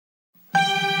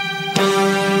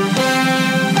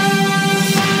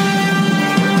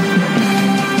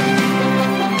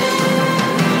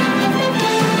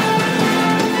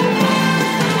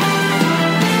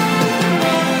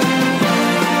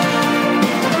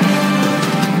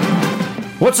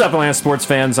What's up, Atlanta sports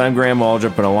fans? I'm Graham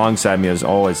Waldrop, and alongside me, as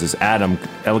always, is Adam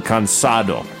El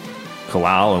Cansado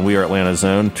Kalal, and we are Atlanta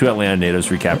Zone, two Atlanta natives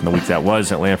recapping the week that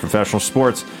was Atlanta professional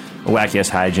sports, a wacky-ass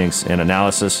hijinks, and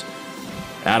analysis.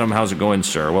 Adam, how's it going,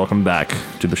 sir? Welcome back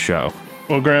to the show.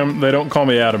 Well, Graham, they don't call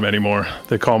me Adam anymore.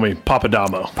 They call me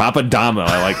Papadamo. Papadamo,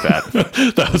 I like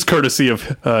that. That was courtesy of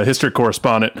history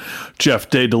correspondent Jeff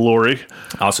DeLory.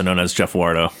 Also known as Jeff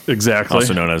Wardo. Exactly.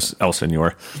 Also known as El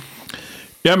Senor.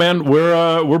 Yeah, man,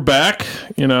 we're back.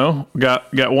 You know,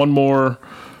 got one more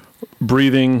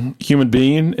breathing human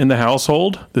being in the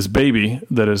household. This baby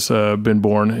that has been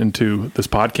born into this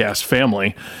podcast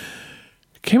family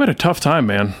came at a tough time,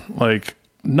 man. Like,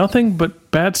 nothing but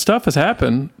bad stuff has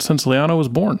happened since Leano was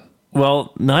born.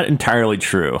 Well, not entirely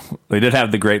true. They did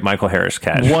have the great Michael Harris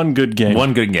catch. One good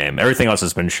game. Everything else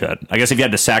has been shit. I guess if you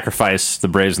had to sacrifice the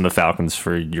Braves and the Falcons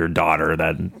for your daughter,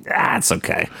 then it's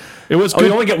okay. It was good.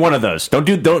 You only get one of those. Don't.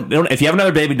 If you have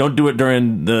another baby, don't do it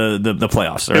during the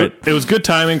playoffs. All right? It was good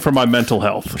timing for my mental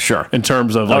health. Sure. In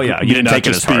terms of like, you didn't take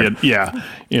it as hard.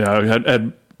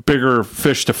 Had bigger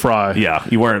fish to fry. Yeah,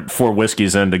 you weren't 4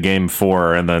 whiskeys into game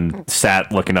 4 and then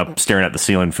sat looking up, staring at the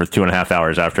ceiling for 2.5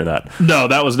 hours after that. No,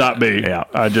 that was not me. Yeah,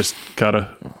 I just kind of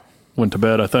went to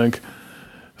bed, I think.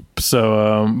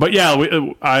 So, but yeah,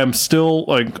 I am still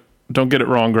like, don't get it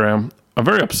wrong, Graham. I'm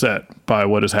very upset by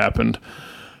what has happened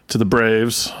to the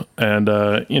Braves and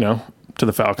to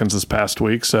the Falcons this past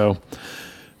week. So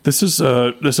this is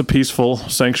a peaceful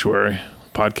sanctuary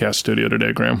podcast studio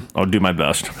today, Graham. I'll do my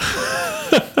best.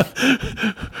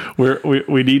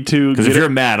 We need to, because if you're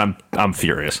mad, I'm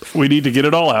furious. We need to get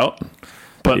it all out,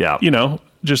 but yeah,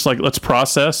 just like, let's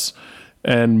process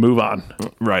and move on.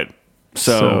 Right.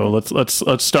 So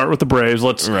let's start with the Braves.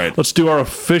 Let's do our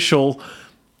official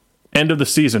end of the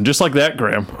season, just like that,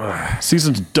 Graham.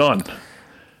 Season's done.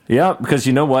 Yeah, because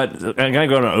you know what? I'm gonna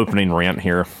go on an opening rant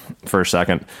here for a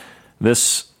second.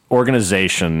 This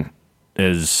organization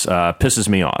pisses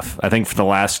me off. I think for the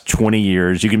last 20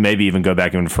 years, you can maybe even go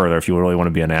back even further if you really want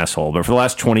to be an asshole, but for the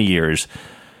last 20 years,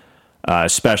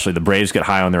 especially, the Braves get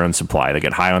high on their own supply. They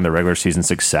get high on their regular season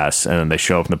success, and then they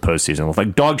show up in the postseason with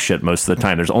like dog shit most of the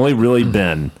time. There's only really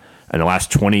been, in the last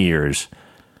 20 years,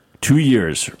 2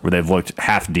 years where they've looked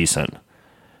half decent,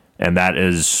 and that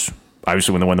is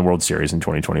obviously when they won the World Series in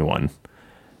 2021,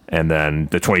 and then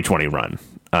the 2020 run.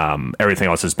 Everything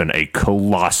else has been a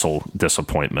colossal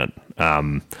disappointment.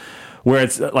 Where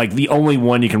it's like the only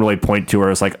one you can really point to where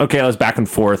it's like, okay, I was back and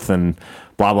forth and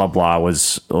blah, blah, blah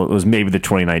was maybe the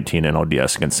 2019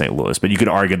 NLDS against St. Louis. But you could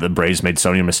argue that the Braves made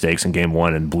so many mistakes in game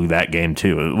 1 and blew that game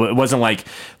too. It wasn't like,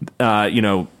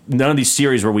 none of these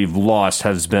series where we've lost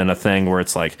has been a thing where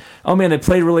it's like, oh man, they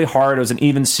played really hard. It was an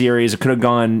even series. It could have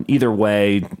gone either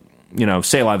way.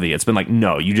 Say la vie. It's been like,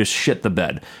 no, you just shit the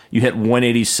bed. You hit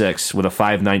 186 with a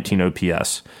 519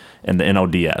 OPS in the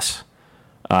NLDS.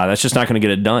 That's just not going to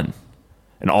get it done.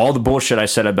 And all the bullshit I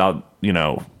said about,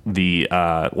 the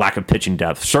lack of pitching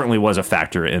depth certainly was a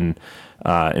factor in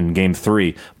Game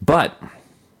 3. But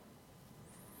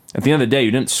at the end of the day,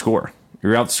 you didn't score. You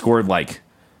were outscored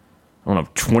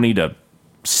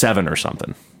 20-7 or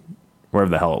something. Wherever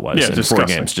the hell it was. Yeah, in disgusting.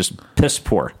 4 games. Just piss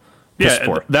poor.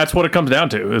 That's what it comes down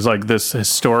to, is like this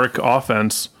historic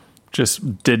offense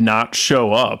just did not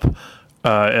show up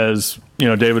as,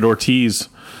 David Ortiz.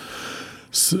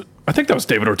 I think that was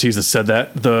David Ortiz that said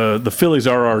that. The Phillies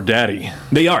are our daddy.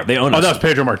 They are. They own us. Oh, that was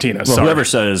Pedro Martinez. Well, whoever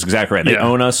said it is exactly right. They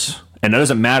own us. And it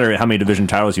doesn't matter how many division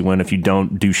titles you win if you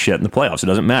don't do shit in the playoffs. It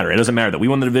doesn't matter. It doesn't matter that we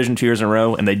won the division 2 years in a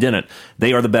row and they didn't.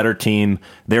 They are the better team.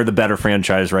 They're the better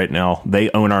franchise right now.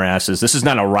 They own our asses. This is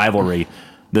not a rivalry.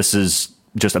 This is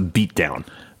just a beatdown.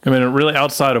 I mean, really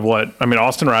outside of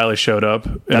Austin Riley showed up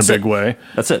in a big way.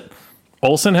 That's it.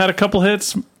 Olsen had a couple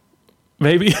hits,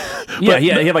 maybe. Yeah, he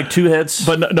had 2 hits.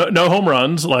 But no home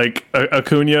runs. Like,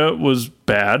 Acuna was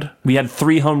bad. We had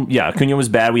 3 Acuna was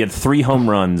bad. We had 3 home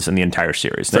runs in the entire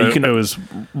series. So it was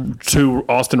 2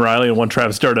 Austin Riley and 1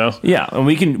 Travis d'Arnaud. Yeah, and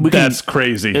we can. That's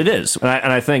crazy. It is.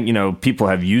 And I think, people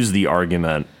have used the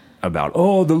argument about,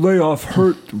 the layoff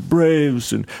hurt the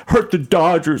Braves and hurt the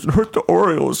Dodgers and hurt the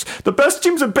Orioles. The best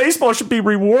teams in baseball should be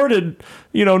rewarded,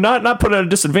 not put at a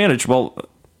disadvantage. Well,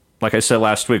 like I said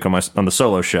last week on the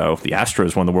solo show, the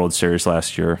Astros won the World Series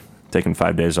last year, taking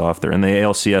 5 days off. They're in the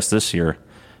ALCS this year.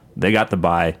 They got the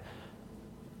bye.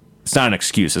 It's not an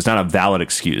excuse. It's not a valid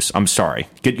excuse. I'm sorry.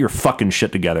 Get your fucking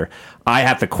shit together. I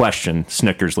have to question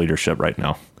Snicker's leadership right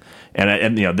now.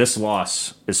 And this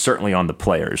loss is certainly on the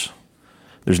players.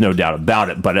 There's no doubt about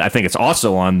it. But I think it's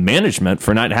also on management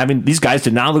for not having... These guys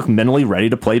did not look mentally ready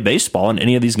to play baseball in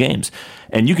any of these games.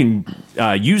 And you can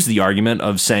use the argument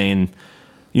of saying,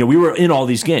 we were in all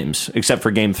these games except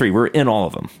for Game 3. We were in all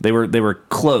of them. They were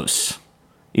close,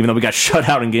 even though we got shut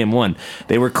out in Game 1.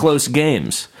 They were close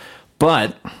games,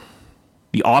 but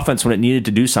the offense, when it needed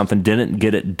to do something, didn't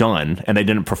get it done, and they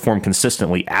didn't perform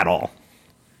consistently at all.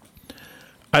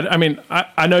 I mean,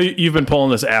 I know you've been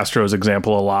pulling this Astros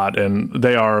example a lot, and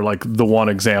they are like the one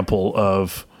example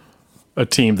of a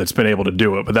team that's been able to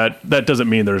do it. But that doesn't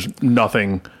mean there's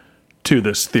nothing to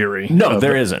this theory. No,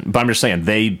 there isn't. But I'm just saying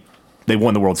they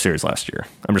won the World Series last year.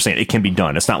 I'm just saying it can be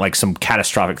done. It's not like some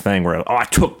catastrophic thing where, I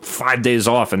took 5 days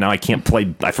off and now I can't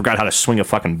play. I forgot how to swing a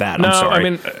fucking bat. I'm sorry. I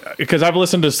mean, because I've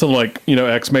listened to some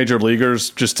ex-major leaguers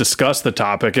just discuss the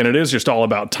topic, and it is just all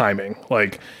about timing.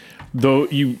 Like, though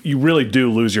you really do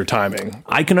lose your timing.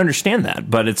 I can understand that,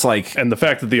 but it's like... And the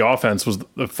fact that the offense was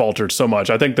faltered so much,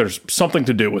 I think there's something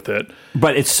to do with it.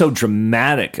 But it's so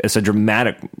dramatic. It's a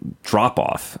dramatic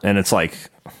drop-off. And it's like,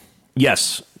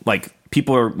 yes, like,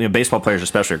 people are... baseball players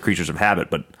especially are creatures of habit,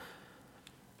 but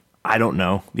I don't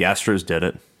know. The Astros did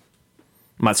it.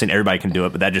 I'm not saying everybody can do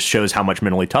it, but that just shows how much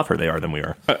mentally tougher they are than we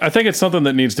are. I think it's something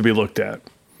that needs to be looked at,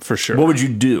 for sure. What would you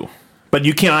do? But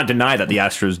you cannot deny that the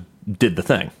Astros did the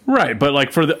thing. Right, but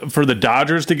like for the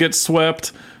Dodgers to get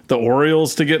swept, the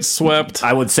Orioles to get swept.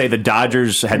 I would say the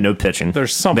Dodgers had no pitching.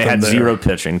 There's something They had there. zero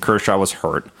pitching. Kershaw was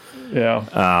hurt. Yeah.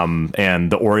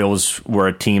 And the Orioles were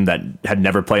a team that had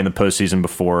never played in the postseason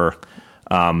before.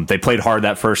 They played hard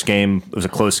that first game. It was a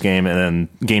close game. And then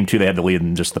Game 2, they had the lead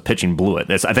and just the pitching blew it.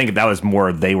 I think that was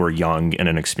more they were young and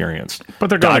inexperienced.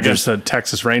 But they're going against a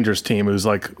Texas Rangers team who's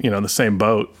like, the same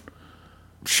boat.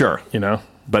 Sure.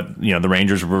 But, the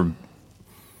Rangers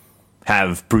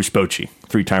have Bruce Bochy,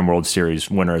 3-time World Series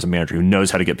winner as a manager who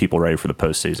knows how to get people ready for the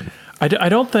postseason. I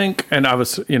don't think, and I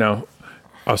was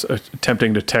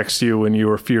attempting to text you when you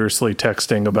were furiously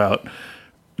texting about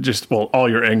all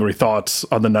your angry thoughts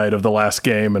on the night of the last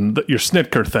game and your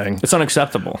Snitker thing. It's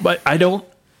unacceptable. But I don't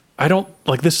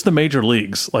like, this is the major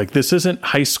leagues. Like, this isn't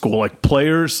high school. Like,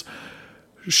 players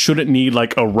shouldn't need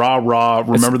like a rah-rah,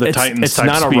 remember the Titans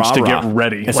type speech to get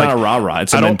ready. It's not a rah-rah.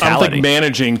 It's a mentality. I don't think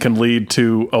managing can lead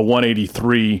to a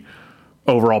 183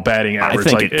 overall batting average.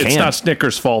 I think it's not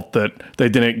Snicker's fault that they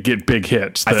didn't get big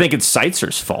hits. I think it's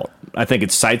Seitzer's fault.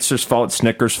 It's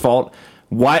Snicker's fault.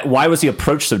 Why was the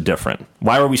approach so different?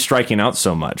 Why were we striking out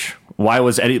so much? Why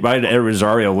did Eddie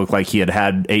Rosario look like he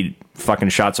had 8 fucking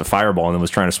shots of fireball and then was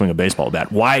trying to swing a baseball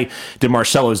bat? Why did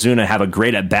Marcell Ozuna have a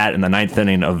great at-bat in the 9th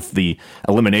inning of the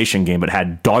elimination game but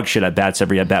had dog shit at-bats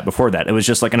every at-bat before that? It was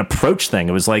just like an approach thing.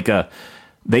 It was like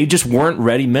they just weren't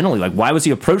ready mentally. Like, why was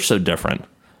the approach so different?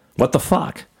 What the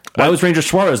fuck? Why was Ranger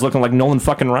Suarez looking like Nolan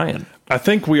fucking Ryan? I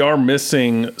think we are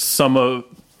missing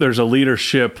there's a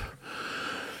leadership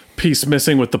piece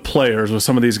missing with the players, with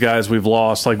some of these guys we've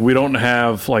lost. Like, we don't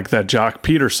have like that Jock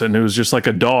Peterson who's just like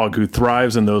a dog who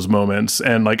thrives in those moments.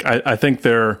 And like, I think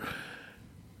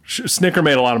Snicker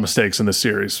made a lot of mistakes in this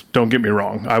series. Don't get me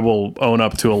wrong. I will own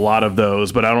up to a lot of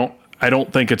those, but I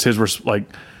don't think it's his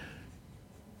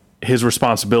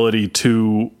responsibility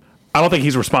to. I don't think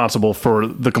he's responsible for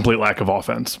the complete lack of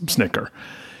offense. Snicker.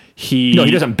 He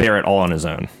doesn't bear it all on his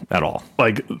own at all.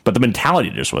 But the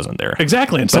mentality just wasn't there.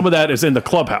 Exactly, and some of that is in the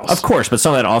clubhouse. Of course, but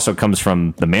some of that also comes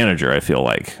from the manager, I feel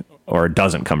like, or it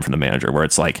doesn't come from the manager, where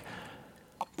it's like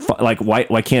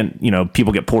why can't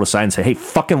people get pulled aside and say, hey,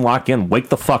 fucking lock in, wake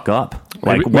the fuck up?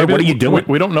 Like, what are you doing?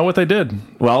 We don't know what they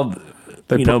did. Well,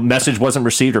 message wasn't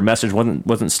received or message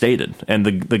wasn't stated, and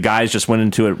the guys just went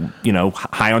into it,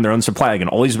 high on their own supply.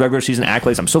 Like, all these regular season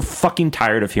accolades, I'm so fucking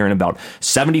tired of hearing about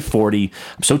 70-40.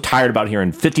 I'm so tired about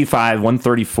hearing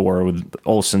 55-134 with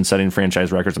Olsen setting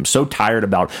franchise records. I'm so tired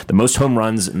about the most home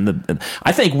runs.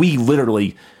 I think we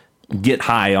literally get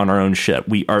high on our own shit.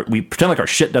 We pretend like our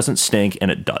shit doesn't stink,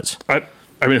 and it does. I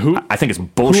mean, I think it's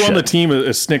bullshit. Who on the team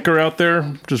is Snicker out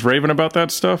there just raving about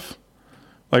that stuff?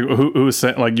 Like, who's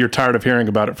saying, like, you're tired of hearing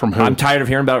about it from who? I'm tired of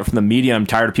hearing about it from the media. I'm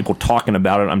tired of people talking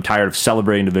about it. I'm tired of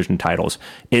celebrating division titles.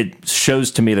 It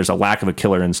shows to me there's a lack of a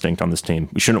killer instinct on this team.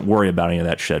 We shouldn't worry about any of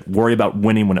that shit. Worry about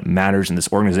winning when it matters, and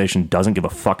this organization doesn't give a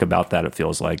fuck about that, it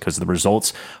feels like, because the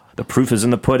results, the proof is in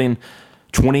the pudding.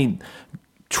 21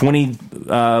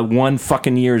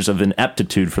 fucking years of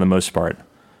ineptitude for the most part,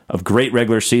 of great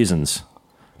regular seasons,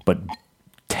 but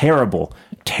terrible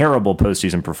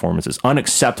postseason performances,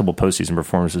 unacceptable postseason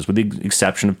performances, with the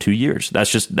exception of 2 years.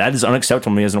 That is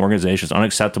unacceptable to me as an organization. It's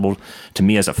unacceptable to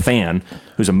me as a fan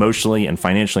who's emotionally and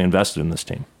financially invested in this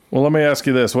team. Well, let me ask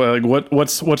you this: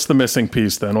 what's the missing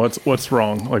piece then? What's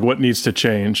wrong? Like, what needs to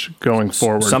change going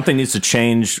forward? Something needs to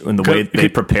change in the way they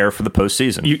prepare for the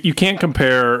postseason. You can't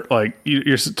compare, like,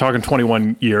 you're talking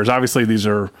 21 years. Obviously, these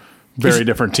are very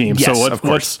different teams. Yes, so of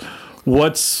course.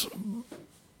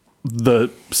 the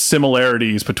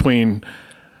similarities between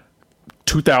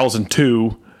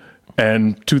 2002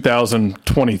 and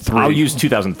 2023. I'll use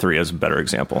 2003 as a better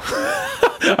example.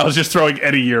 I was just throwing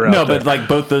any year out. No, there. but like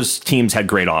both those teams had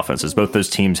great offenses. Both those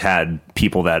teams had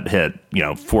people that hit,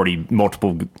 40,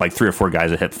 multiple, like 3 or 4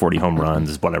 guys that hit 40 home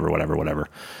runs, whatever.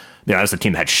 That was the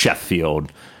team that had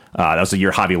Sheffield. That was the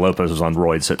year Javi Lopez was on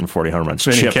roids hitting 40 home runs.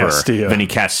 Vinny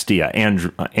Castilla,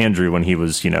 Andrew when he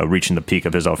was, reaching the peak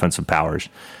of his offensive powers.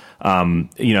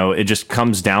 It just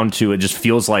comes down to, it just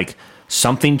feels like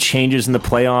something changes in the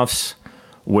playoffs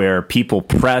where people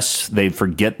press, they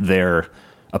forget their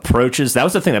approaches. That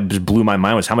was the thing that just blew my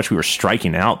mind, was how much we were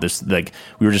striking out.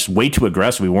 We were just way too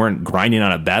aggressive. We weren't grinding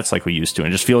on at bats like we used to. And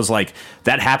it just feels like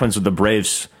that happens with the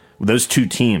Braves, with those two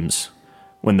teams.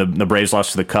 When the Braves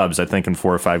lost to the Cubs, I think in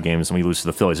 4 or 5 games, and we lose to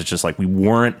the Phillies, it's just like we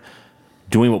weren't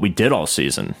doing what we did all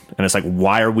season. And it's like,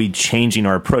 why are we changing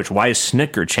our approach? Why is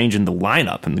Snicker changing the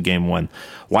lineup in the game 1?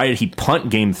 Why did he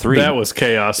punt game 3? That was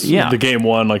chaos. Yeah. The game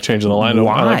 1, like changing the lineup.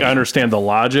 Why? I understand the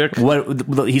logic.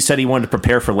 What he said, he wanted to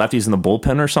prepare for lefties in the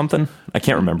bullpen or something? I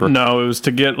can't remember. No, it was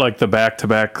to get like the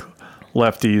back-to-back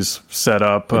lefties set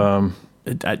up.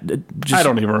 I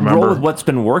don't even remember. Roll with what's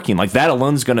been working. Like that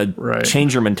alone's going to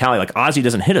change your mentality. Like Ozzy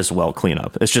doesn't hit as well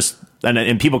cleanup. It's just,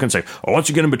 and people can say, oh, once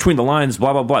you get in between the lines,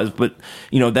 blah blah blah. But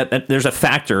that there's a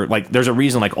factor. Like there's a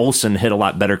reason. Like Olsen hit a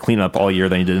lot better cleanup all year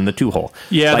than he did in the 2-hole.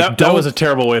 Yeah, like, that was a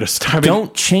terrible way to start.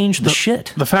 Don't change the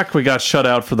shit. The fact we got shut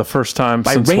out for the first time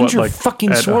by since Ranger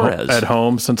fucking Suarez at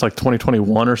home since like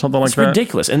 2021 or something like that. It's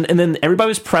ridiculous. And then everybody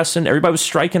was pressing. Everybody was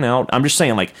striking out. I'm just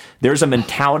saying, like there's a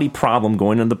mentality problem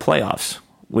going into the playoffs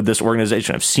with this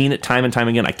organization. I've seen it time and time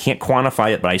again. I can't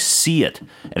quantify it, but I see it.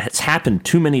 And it's happened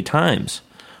too many times.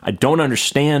 I don't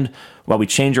understand why we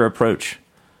change our approach.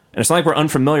 And it's not like we're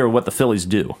unfamiliar with what the Phillies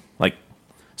do. Like,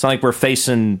 it's not like we're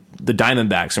facing the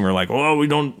Diamondbacks and we're like, oh,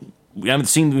 we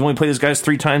only played these guys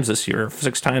 3 times this year, or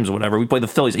 6 times or whatever. We played the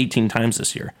Phillies 18 times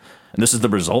this year. And this is the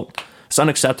result. It's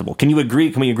unacceptable. Can you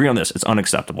agree? Can we agree on this? It's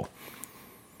unacceptable.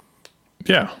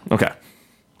 Yeah. Okay.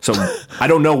 So I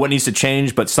don't know what needs to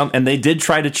change, but and they did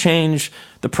try to change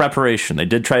the preparation. They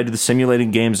did try to do the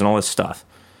simulated games and all this stuff.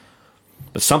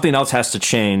 But something else has to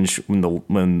change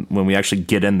when we actually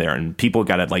get in there, and people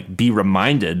got to like be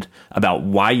reminded about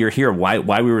why you're here, why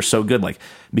we were so good. Like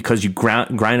because you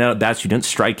grind out at bats, you didn't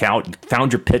strike out, you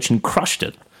found your pitch and crushed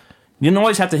it. You didn't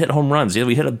always have to hit home runs. Yeah,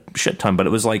 we hit a shit ton, but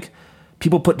it was like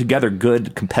people put together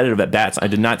good competitive at bats. I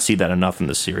did not see that enough in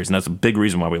this series, and that's a big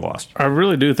reason why we lost. I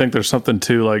really do think there's something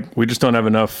to like we just don't have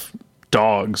enough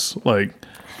dogs. Like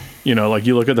like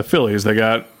you look at the Phillies, they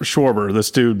got Schwarber. This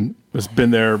dude has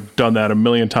been there, done that a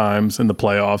million times in the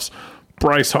playoffs.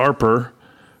 Bryce Harper,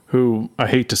 who I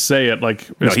hate to say it, like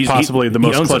is possibly the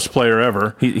most clutch player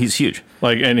ever. He's huge.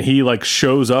 Like, and he like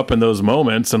shows up in those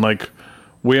moments, and like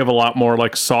we have a lot more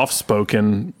like soft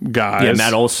spoken guys. Yeah,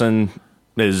 Matt Olson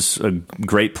is a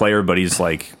great player, but he's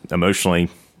like emotionally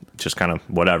just kind of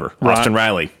whatever. Austin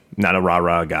Riley, not a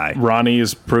rah-rah guy. Ronnie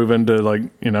is proven to like,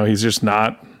 he's just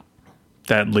not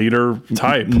that leader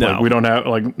type. No. Like we don't have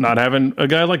like not having a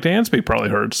guy like Dansby probably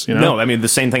hurts, No, I mean the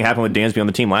same thing happened with Dansby on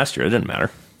the team last year. It didn't matter.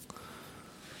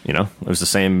 It was the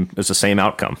same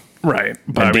outcome. Right.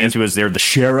 But Dansby was there, the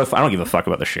sheriff. I don't give a fuck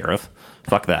about the sheriff.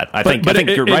 Fuck that. I think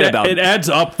you're right about it. It adds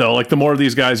up though. Like the more of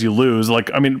these guys you lose,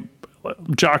 like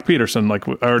Jock Peterson, like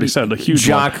I already said, a huge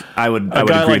Jock. one. I would guy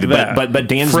agree like to that. But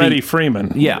Dansby, Freddie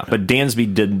Freeman. Yeah, but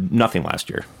Dansby did nothing last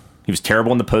year. He was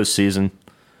terrible in the postseason,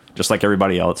 just like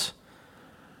everybody else.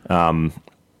 And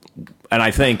I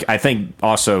think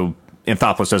also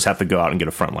Anthopoulos does have to go out and get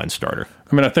a frontline starter.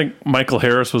 I mean, I think Michael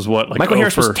Harris was what? Like Michael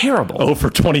Harris was terrible. 0 for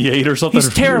 28 or something.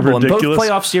 He's terrible ridiculous. In both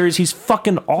playoff series. He's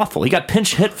fucking awful. He got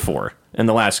pinch hit for in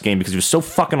the last game because he was so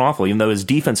fucking awful, even though his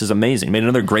defense is amazing. Made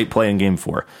another great play in game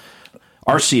 4.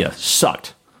 Arcia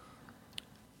sucked.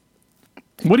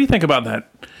 What do you think about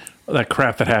that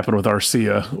crap that happened with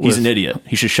Arcia? He's an idiot.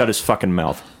 He should shut his fucking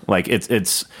mouth. Like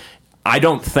it's. I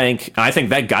think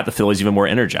that got the Phillies even more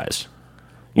energized.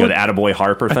 The attaboy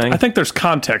Harper thing. I think there's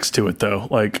context to it though.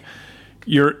 Like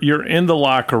you're in the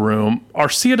locker room.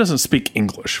 Arcia doesn't speak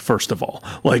English, first of all.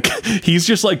 Like he's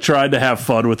just like tried to have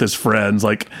fun with his friends.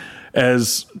 Like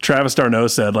as Travis Darno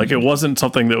said, like it wasn't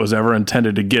something that was ever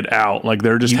intended to get out. Like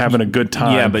they're just having a good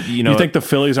time. Yeah, but you think the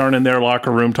Phillies aren't in their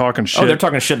locker room talking shit? Oh, they're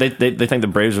talking shit. They think the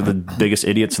Braves are the biggest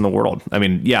idiots in the world. I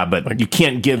mean, yeah, but like, you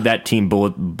can't give that team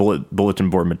bulletin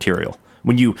board material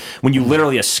when you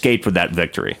literally escaped with that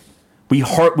victory.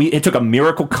 It took a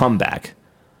miracle comeback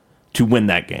to win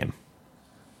that game.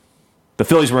 The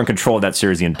Phillies were in control of that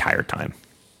series the entire time.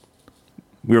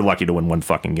 We were lucky to win one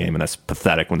fucking game, and that's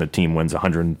pathetic when the team wins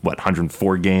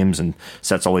 104 games and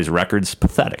sets all these records.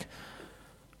 Pathetic.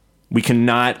 We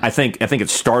cannot. I think it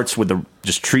starts with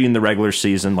just treating the regular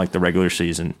season like the regular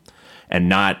season, and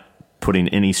not putting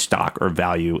any stock or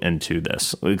value into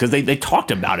this, because they talked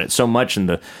about it so much in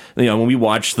when we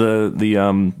watched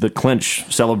the clinch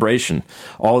celebration,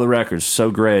 all the records so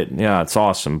great, yeah, it's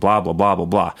awesome, blah blah blah blah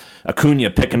blah.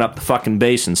 Acuna picking up the fucking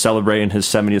base and celebrating his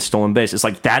 70th stolen base. It's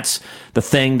like that's the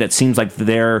thing that seems like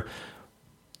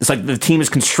it's like the team is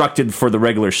constructed for the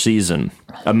regular season,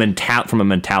 from a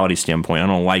mentality standpoint. I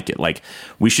don't like it. Like,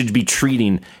 we should be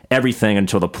treating everything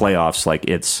until the playoffs like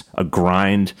it's a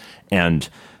grind, and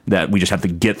that we just have to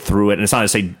get through it. And it's not to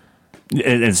say,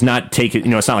 it's not take it,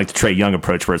 it's not like the Trae Young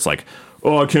approach where it's like,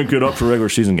 oh, I can't get up for regular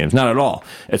season games. Not at all.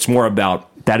 It's more about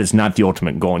that is not the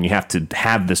ultimate goal, and you have to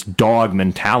have this dog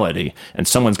mentality, and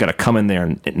someone's got to come in there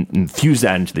and infuse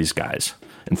that into these guys,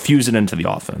 infuse it into the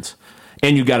offense.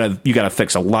 And you gotta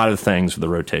fix a lot of things with the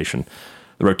rotation.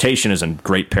 The rotation is in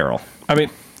great peril. I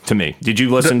mean, to me, did you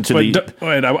listen to the?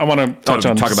 Wait, I want to touch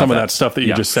on some of that stuff that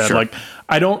you just said. Sure. Like,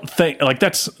 I don't think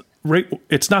that's.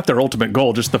 It's not their ultimate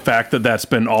goal. Just the fact that that's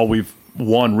been all we've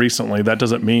won recently, that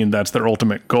doesn't mean that's their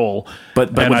ultimate goal.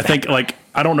 But I think, like,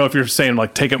 I don't know if you're saying,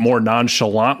 like, take it more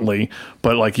nonchalantly,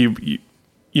 but like you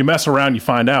mess around, you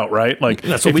find out, right? Like,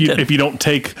 that's what if you don't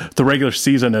take the regular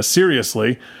season as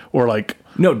seriously, or like,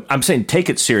 no, I'm saying take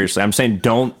it seriously. I'm saying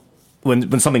don't.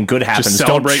 When something good happens,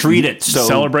 don't treat it so.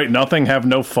 Celebrate nothing, have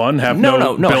no fun,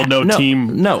 build no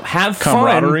team, have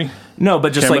camaraderie. Fun. No,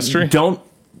 but just chemistry. Like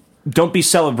don't be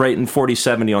celebrating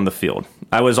 40-70 on the field.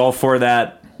 I was all for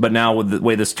that, but now with the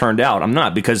way this turned out, I'm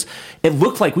not, because it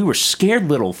looked like we were scared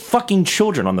little fucking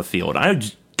children on the field. I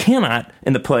cannot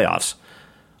in the playoffs.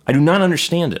 I do not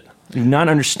understand it. I do not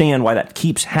understand why that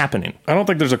keeps happening. I don't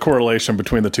think there's a correlation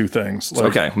between the two things.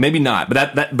 Like, okay, maybe not,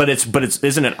 but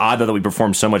isn't it odd though that we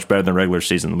perform so much better than the regular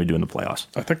season than we do in the playoffs?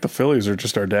 I think the Phillies are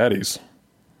just our daddies.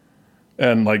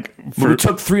 And like we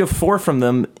took 3 of 4 from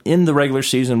them in the regular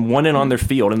season, one in on their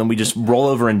field, and then we just roll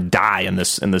over and die in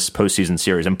this postseason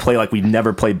series and play like we've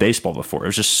never played baseball before. It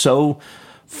was just so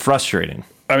frustrating.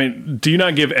 I mean, do you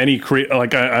not give any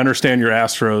like, I understand your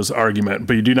Astros argument,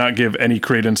 but you do not give any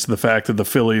credence to the fact that the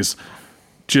Phillies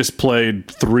just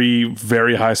played 3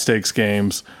 very high stakes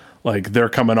games. Like, they're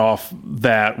coming off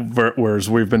that, whereas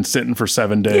we've been sitting for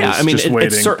 7 days, just waiting.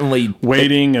 It's certainly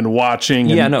waiting and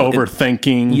watching and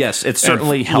overthinking. Yes, it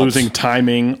certainly helps. Losing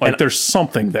timing. Like, there's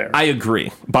something there. I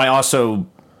agree, but I also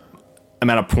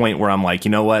am at a point where I'm like, you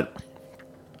know what?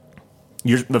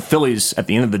 The Phillies, at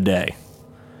the end of the day,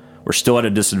 we're still at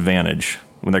a disadvantage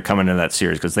when they're coming into that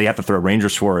series, because they have to throw Ranger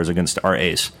Suarez against our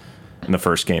ace in the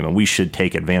first game, and we should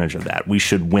take advantage of that. We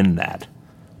should win that.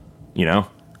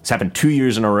 It's happened 2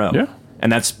 years in a row. Yeah.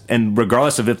 And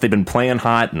regardless of if they've been playing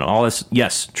hot and all this,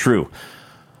 yes, true.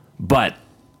 But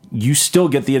you still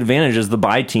get the advantage as the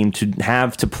bye team to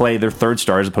have to play their third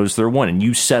star as opposed to their one, and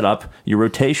you set up your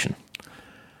rotation.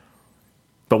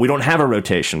 But we don't have a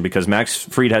rotation because Max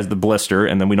Fried has the blister,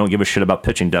 and then we don't give a shit about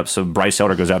pitching depth, so Bryce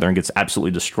Elder goes out there and gets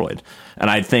absolutely destroyed. And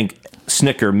I think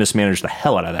Snicker mismanaged the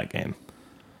hell out of that game.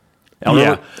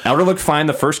 Elder looked fine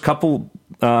the first couple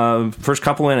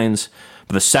innings.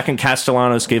 The second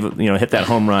Castellanos hit that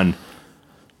home run,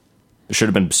 there should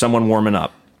have been someone warming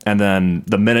up. And then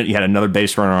the minute he had another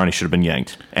base runner on, he should have been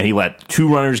yanked. And he let 2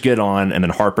 runners get on, and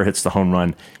then Harper hits the home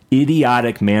run.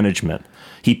 Idiotic management.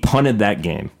 He punted that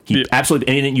game. Absolutely,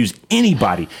 and he didn't use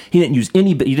anybody. He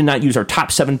did not use our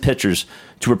top 7 pitchers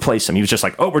to replace him. He was just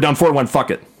like, oh, we're down 4-1, fuck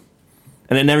it.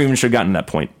 And it never even should have gotten to that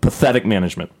point. Pathetic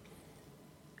management.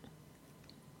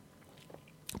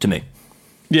 To me.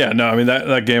 Yeah, no, I mean,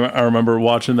 that game, I remember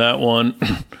watching that one,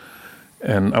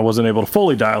 and I wasn't able to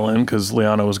fully dial in because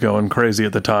Liana was going crazy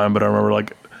at the time, but I remember,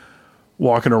 like,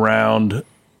 walking around,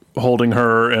 holding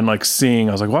her, and, like, seeing,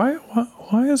 I was like,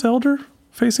 why is Elder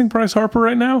facing Bryce Harper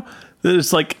right now?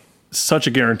 It's, like, such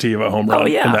a guarantee of a home run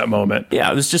in that moment.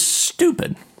 Yeah, it was just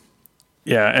stupid.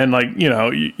 Yeah, and, like,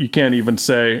 you can't even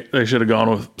say they should have gone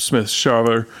with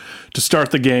Smith-Shawver to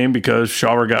start the game because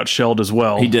Shawver got shelled as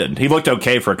well. He did. He looked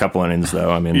okay for a couple innings,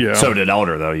 though. I mean, so did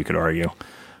Elder, though, you could argue.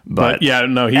 But yeah,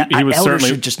 no, he was Elder certainly...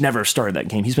 should just never have started that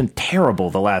game. He's been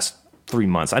terrible the last 3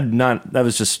 months. I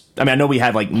know we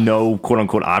had, like, no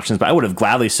quote-unquote options, but I would have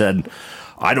gladly said,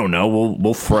 I don't know.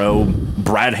 We'll throw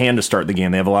Brad Hand to start the game.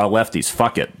 They have a lot of lefties.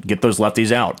 Fuck it. Get those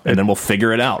lefties out, and then we'll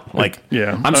figure it out. Like,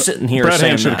 I'm sitting here Brad saying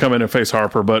Hand should have come in and face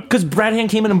Harper, but... Because Brad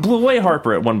Hand came in and blew away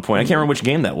Harper at one point. I can't remember which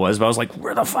game that was, but I was like,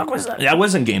 where the fuck was that? That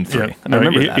was in game 3. Yeah. I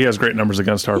remember that. He has great numbers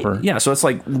against Harper. Yeah, so it's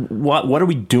like, what are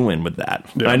we doing with that?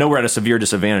 Yeah. I know we're at a severe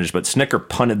disadvantage, but Snicker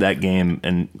punted that game,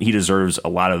 and he deserves a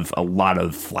lot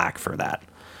of flack for that.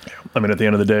 I mean, at the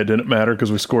end of the day, it didn't matter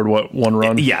because we scored, 1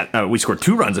 run? Yeah, we scored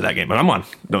 2 runs in that game, but I'm on.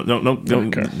 Don't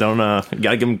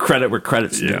gotta give him credit where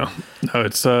credit's due. Yeah. No,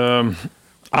 it's, I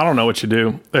don't know what you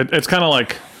do. It's kind of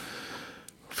like,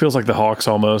 feels like the Hawks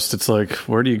almost. It's like,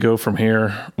 where do you go from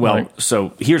here? Well,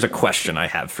 so here's a question I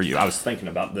have for you. I was thinking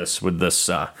about this with this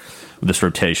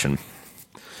rotation.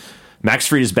 Max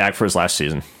Fried is back for his last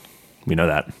season. We know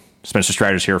that. Spencer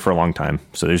Strider's here for a long time,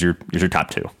 so there's your top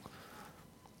 2.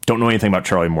 Don't know anything about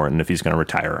Charlie Morton, if he's going to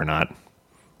retire or not.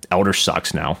 Elder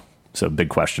sucks now, so big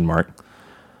question mark.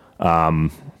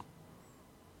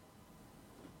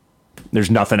 There's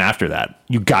nothing after that.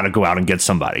 You got to go out and get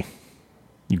somebody.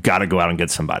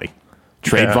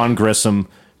 Trade Von Grissom,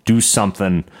 do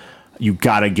something. You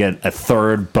got to get a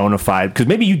third bona fide, because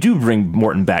maybe you do bring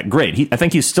Morton back. Great. I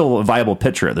think he's still a viable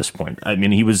pitcher at this point. I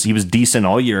mean, he was decent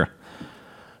all year.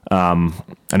 I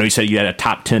know you said you had a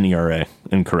top 10 ERA.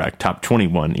 Incorrect. Top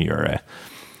 21 ERA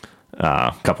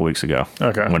a couple weeks ago.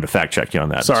 Okay. I wanted to fact check you on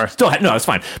that. Sorry. No, it's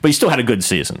fine. But you still had a good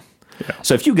season. Yeah.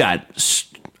 So if you got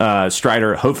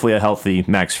Strider, hopefully a healthy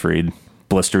Max Fried,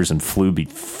 blisters and flu, be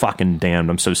fucking damned.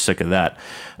 I'm so sick of that.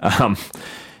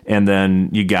 And then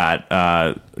you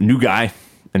got new guy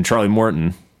and Charlie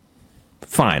Morton.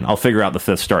 Fine. I'll figure out the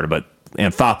 5th starter, but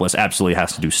Anthopoulos absolutely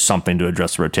has to do something to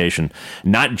address the rotation,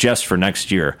 not just for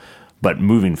next year, but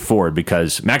moving forward,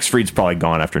 because Max Fried's probably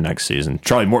gone after next season.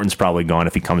 Charlie Morton's probably gone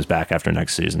if he comes back after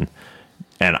next season.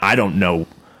 And I don't know,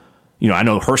 I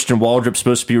know Hurston Waldrop's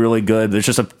supposed to be really good. There's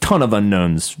just a ton of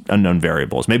unknown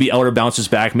variables. Maybe Elder bounces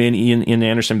back, maybe Ian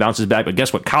Anderson bounces back, but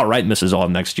guess what? Kyle Wright misses all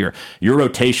of next year. Your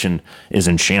rotation is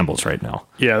in shambles right now.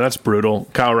 Yeah, that's brutal.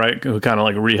 Kyle Wright, who kind of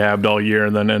like rehabbed all year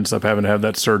and then ends up having to have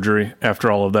that surgery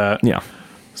after all of that. Yeah.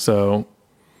 So,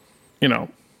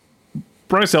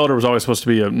 Bryce Elder was always supposed to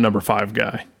be a number 5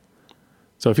 guy.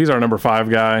 So if he's our number 5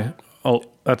 guy,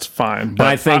 that's fine. But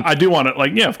I think I do want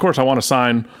to, of course I want to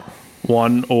sign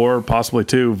 1 or possibly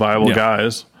 2 viable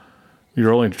guys.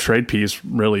 Your only trade piece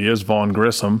really is Vaughn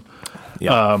Grissom.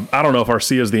 Yeah. I don't know if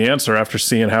RC is the answer after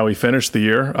seeing how he finished the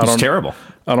year. It's terrible.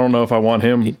 I don't know if I want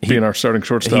him being our starting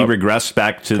shortstop. He regressed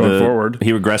back to forward.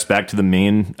 He regressed back to the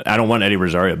mean. I don't want Eddie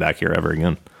Rosario back here ever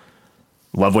again.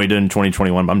 Love what he did in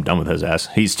 2021, but I'm done with his ass.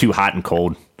 He's too hot and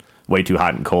cold, way too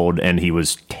hot and cold, and he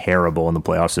was terrible in the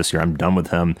playoffs this year. I'm done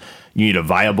with him. You need a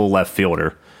viable left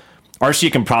fielder.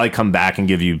 RC can probably come back and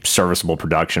give you serviceable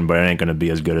production, but it ain't going to be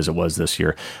as good as it was this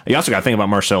year. You also got to think about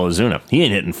Marcell Ozuna. He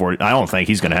ain't hitting 40. I don't think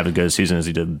he's going to have as good a season as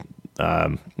he did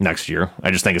next year.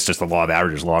 I just think it's just the law of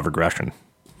averages, law of regression.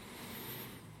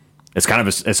 It's kind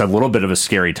of it's a little bit of a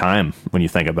scary time when you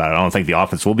think about it. I don't think the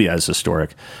offense will be as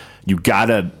historic. You got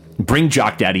to bring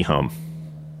Jock Daddy home.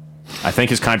 I think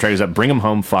his contract is up. Bring him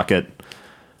home. Fuck it.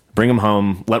 Bring him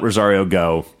home. Let Rosario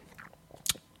go.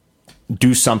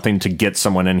 Do something to get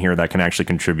someone in here that can actually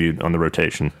contribute on the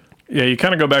rotation. Yeah, you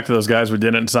kind of go back to those guys we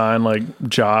didn't sign, like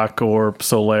Jock or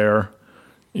Soler.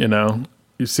 You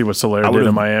see what Soler did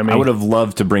in Miami. I would have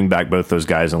loved to bring back both those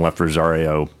guys and left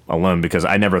Rosario alone, because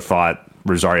I never thought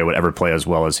Rosario would ever play as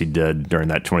well as he did during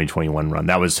that 2021 run.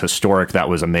 That was historic. That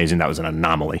was amazing. That was an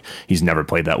anomaly. He's never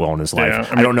played that well in his life.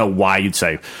 Yeah, I don't know why you'd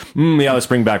say, let's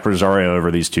bring back Rosario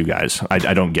over these 2 guys.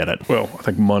 I don't get it. Well, I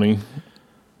think money.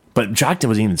 But Jock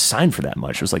wasn't even signed for that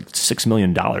much. It was like $6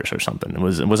 million or something. It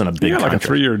wasn't a big contract. Like a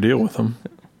 3-year deal with him.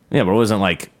 Yeah, but it wasn't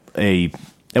like it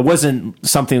wasn't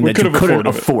something that you couldn't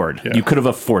afford. Yeah. You could have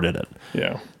afforded it.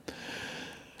 Yeah.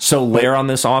 So Lair on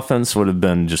this offense would have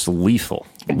been just lethal.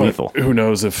 Who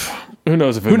knows how it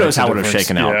would have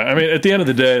shaken out. Yeah, I mean, at the end of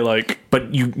the day,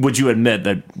 But would you admit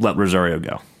that let Rosario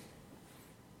go?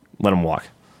 Let him walk.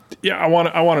 Yeah, I want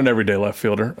an everyday left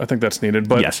fielder. I think that's needed.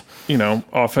 But yes.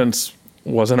 Offense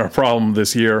wasn't our problem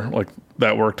this year.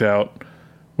 That worked out.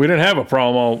 We didn't have a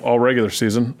problem all regular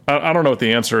season. I don't know what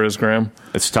the answer is, Graham.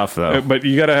 It's tough though. But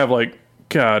you got to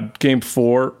have game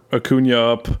 4, Acuna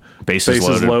up,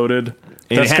 bases loaded.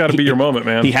 That's got to be your moment,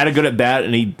 man. He had a good at bat,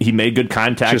 and he made good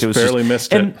contact. Just barely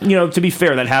missed it. And, to be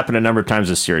fair, that happened a number of times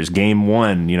this series. Game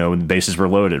 1, when the bases were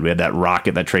loaded, we had that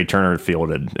rocket that Trey Turner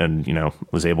fielded and,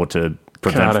 was able to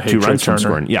prevent 2 runs from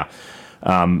scoring. Yeah.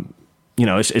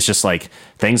 It's just like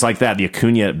things like that. The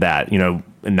Acuna at bat,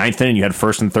 in 9th inning, you had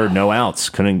 1st and 3rd, no outs.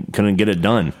 Couldn't get it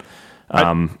done.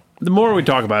 the more we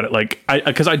talk about it, like,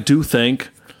 because I do think,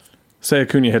 say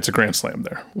Acuna hits a grand slam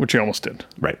there, which he almost did.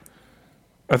 Right.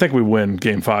 I think we win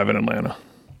Game 5 in Atlanta.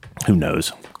 Who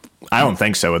knows? I don't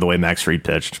think so with the way Max Fried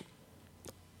pitched.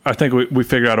 I think we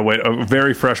figured out a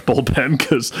very fresh bullpen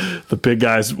because the big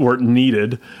guys weren't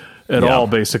needed at all,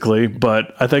 basically.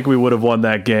 But I think we would have won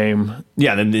that game.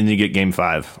 Yeah, then you get Game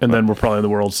 5. And then we're probably in the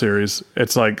World Series.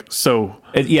 It's like, so...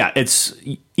 it's...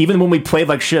 Even when we played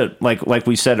like shit, like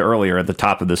we said earlier at the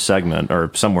top of this segment, or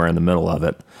somewhere in the middle of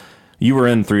it, you were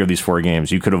in 3 of these 4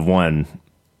 games. You could have won...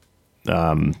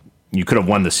 you could have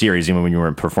won the series even when you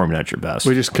weren't performing at your best.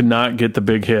 We just could not get the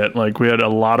big hit. Like, we had a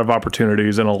lot of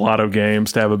opportunities in a lot of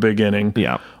games to have a big inning.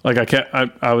 Yeah. Like,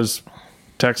 I was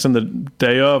texting the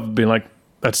day of, being like,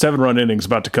 that 7-run inning's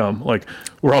about to come. Like,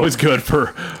 we're always good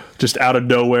for just out of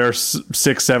nowhere, 6th,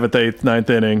 7th, 8th, 9th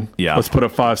inning. Yeah. Let's put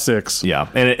up 5, 6. Yeah.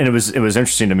 And it was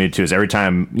interesting to me, too, is every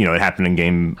time, it happened in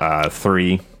Game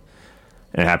 3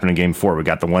 and it happened in Game 4, we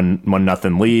got the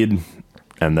 1-0 lead.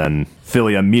 And then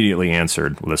Philly immediately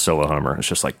answered with a solo homer. It's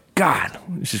just like, God,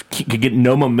 just could get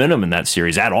no momentum in that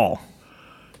series at all.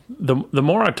 The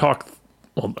more I talk,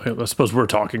 well, I suppose we're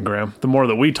talking, Graham, the more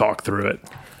that we talk through it,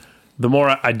 the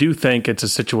more I do think it's a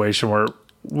situation where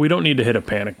we don't need to hit a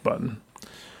panic button.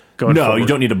 No, forward. You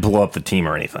don't need to blow up the team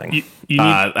or anything. You need,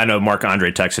 I know Mark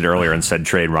Andre texted earlier and said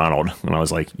trade Ronald. And I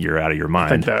was like, you're out of your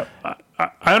mind.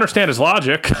 I understand his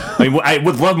logic. I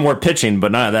would love more pitching,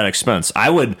 but not at that expense. I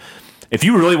would... If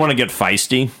you really want to get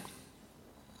feisty,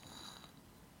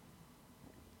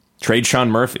 trade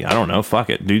Sean Murphy. I don't know. Fuck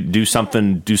it. Do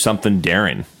something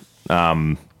daring.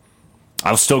 I'll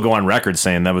still go on record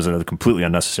saying that was a completely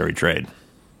unnecessary trade.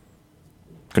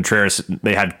 Contreras,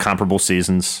 they had comparable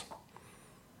seasons.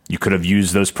 You could have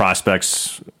used those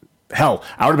prospects. Hell,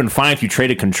 I would have been fine if you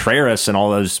traded Contreras and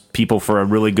all those people for a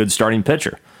really good starting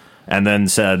pitcher, and then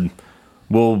said,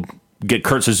 we'll get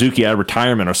Kurt Suzuki out of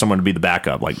retirement or someone to be the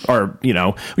backup, you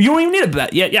don't even need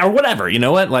a or whatever. You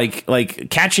know what?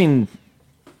 Like catching,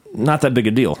 not that big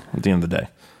a deal at the end of the day.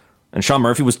 And Sean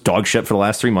Murphy was dog shit for the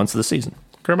last 3 months of the season.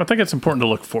 Graham, I think it's important to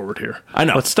look forward here. I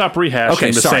know. Let's stop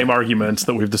rehashing the same arguments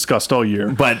that we've discussed all year.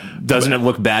 But doesn't it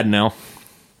look bad now?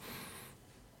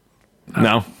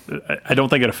 No, I don't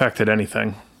think it affected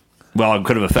anything. Well, it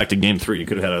could have affected Game 3. You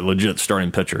could have had a legit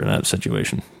starting pitcher in that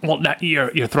situation. Well,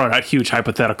 you're throwing out huge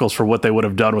hypotheticals for what they would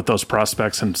have done with those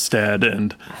prospects instead,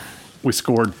 and we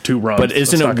scored 2 runs. But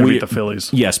isn't it weird? Beat the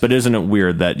Phillies. Yes, but isn't it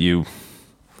weird that you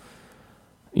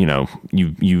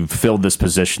filled this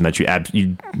position that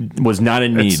you was not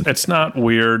in need? It's not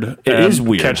weird. It is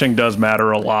weird. Catching does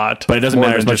matter a lot, but it doesn't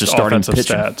matter as much as starting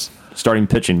pitching. Stats. Starting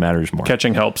pitching matters more.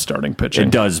 Catching helps starting pitching.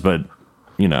 It does, but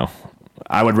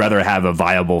I would rather have a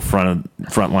viable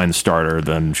frontline starter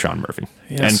than Sean Murphy.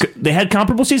 Yes. And they had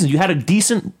comparable seasons. You had a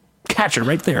decent catcher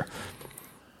right there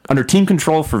under team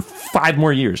control for 5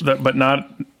 more years. But not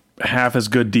half as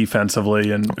good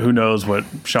defensively, and who knows what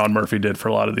Sean Murphy did for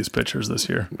a lot of these pitchers this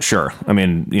year. Sure. I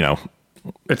mean,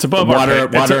 it's above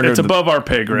it's above our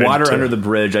pay grade. Water under the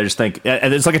bridge. I just think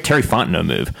it's like a Terry Fontenot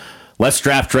move. Let's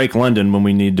draft Drake London when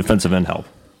we need defensive end help.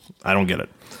 I don't get it.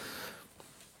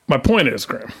 My point is,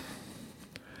 Graham,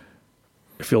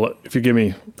 if you give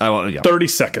me 30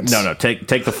 seconds. No, take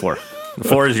the floor. The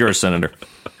floor is yours, Senator.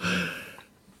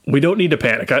 We don't need to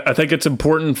panic. I think it's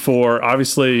important for,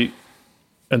 obviously,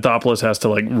 Anthopoulos has to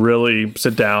really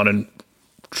sit down and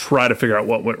try to figure out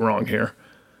what went wrong here.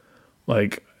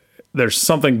 There's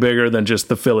something bigger than just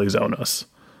the Phillies own us.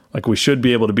 We should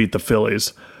be able to beat the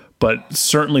Phillies, but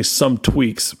certainly some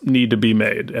tweaks need to be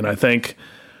made. And I think,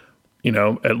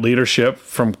 at leadership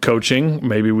from coaching,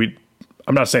 maybe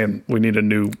I'm not saying we need a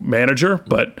new manager,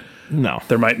 but no,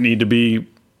 there might need to be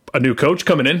a new coach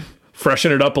coming in,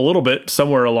 freshen it up a little bit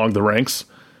somewhere along the ranks.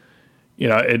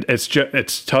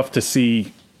 It's tough to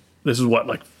see. This is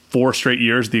 4 straight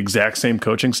years, the exact same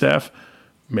coaching staff.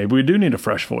 Maybe we do need a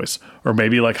fresh voice, or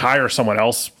maybe hire someone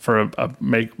else for a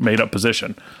made up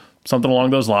position, something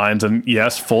along those lines. And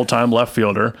yes, full-time left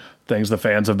fielder, things the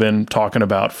fans have been talking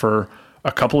about for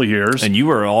a couple of years. And you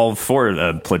were all for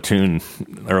the platoon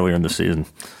earlier in the season.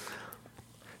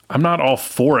 I'm not all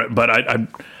for it, but I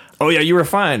oh yeah, you were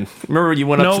fine. Remember you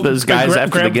went up to those guys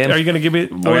after the game? Are you going to give me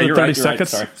more than 30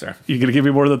 seconds? Right. Sorry. You going to give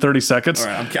me more than 30 seconds? All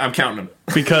right, I'm counting them.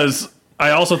 Because I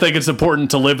also think it's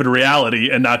important to live in reality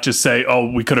and not just say,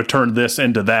 oh, we could have turned this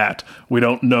into that. We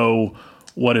don't know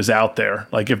what is out there.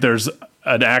 If there's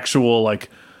an actual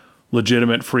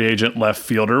legitimate free agent left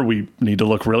fielder, we need to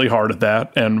look really hard at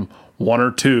that. And 1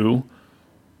 or 2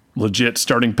 legit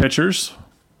starting pitchers,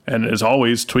 and as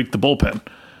always, tweak the bullpen.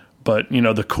 But,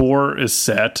 the core is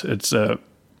set. It's a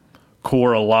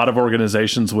core a lot of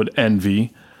organizations would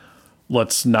envy.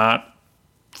 let's not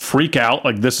freak out.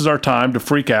 Like, this is our time to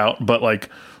freak out. But, like,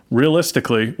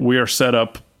 realistically, we are set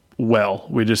up well.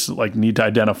 We just, like, need to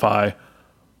identify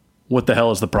what the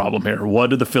hell is the problem here.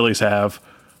 What do the Phillies have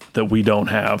that we don't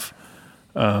have?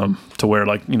 To where,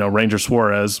 like, you know, Ranger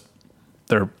Suarez,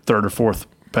 their third or fourth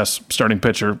best starting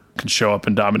pitcher, can show up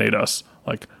and dominate us.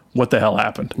 Like, what the hell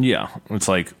happened? Yeah, it's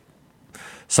like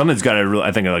something's got to really,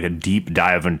 I think, like a deep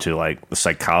dive into like the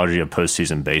psychology of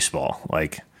postseason baseball.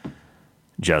 Like,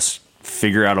 just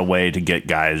figure out a way to get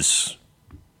guys.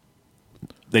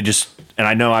 They just, and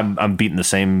I know I'm beating the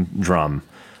same drum.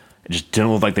 It just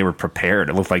didn't look like they were prepared.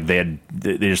 It looked like they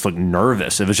just looked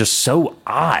nervous. It was just so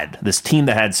odd. This team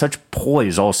that had such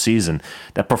poise all season,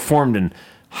 that performed in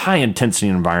high intensity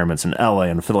environments in LA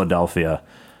and Philadelphia,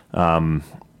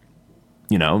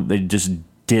 you know, they just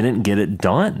didn't get it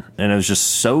done. And it was just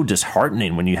so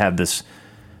disheartening when you have this,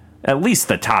 at least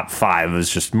the top five is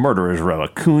just murderer's row.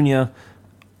 Acuna,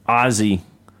 Ozzie,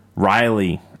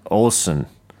 Riley, Olsen,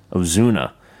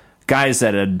 Ozuna. Guys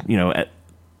that had, you know,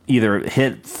 either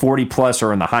hit 40 plus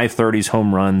or in the high 30s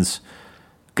home runs.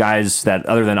 Guys that,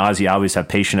 other than Ozzie, always have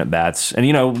patient at bats. And,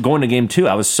 you know, going to game two,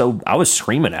 I was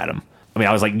screaming at him. I mean,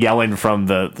 I was like yelling from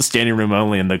the standing room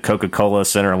only in the Coca-Cola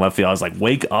Center in left field. I was like,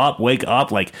 wake up,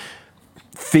 like,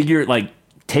 figure, like,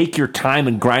 take your time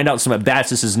and grind out some at bats.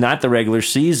 This is not the regular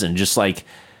season. Just like,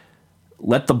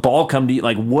 let the ball come to you.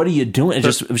 Like, what are you doing? It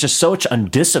was just such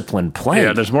undisciplined play.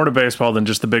 Yeah, there's more to baseball than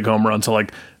just the big home run. So,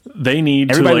 like,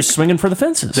 everybody's swinging for the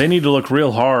fences. They need to look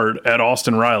real hard at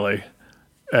Austin Riley.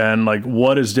 And, like,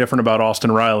 what is different about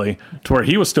Austin Riley to where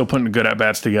he was still putting good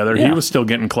at-bats together. Yeah. He was still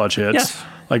getting clutch hits. Yes.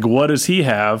 Like, what does he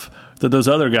have that those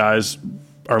other guys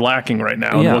are lacking right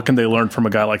now? And what can they learn from a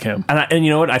guy like him? And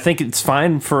you know what? I think it's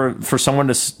fine for someone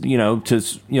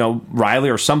to Riley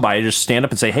or somebody just stand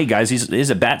up and say, hey, guys,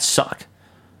 these at-bats suck.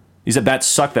 These at-bats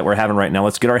suck that we're having right now.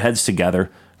 Let's get our heads together.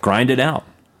 Grind it out.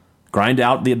 Grind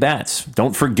out the at-bats.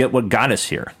 Don't forget what got us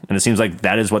here. And it seems like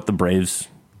that is what the Braves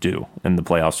do in the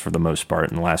playoffs for the most part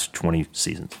in the last 20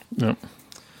 seasons. Yep.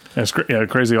 It's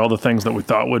crazy. All the things that we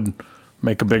thought would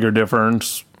make a bigger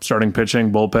difference. Starting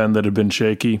pitching, bullpen that had been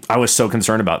shaky. I was so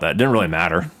concerned about that. It didn't really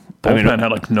matter. Bullpen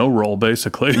had like no role,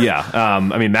 basically. Yeah.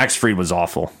 I mean, Max Fried was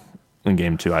awful in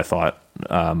game two, I thought.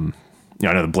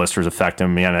 I know the blisters affect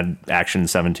him. He had action in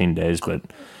 17 days, but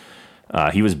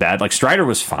he was bad. Like, Strider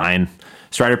was fine.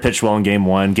 Strider pitched well in game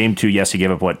one. Game two, yes, he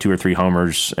gave up, 2 or 3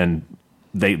 homers, and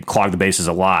they clogged the bases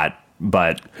a lot,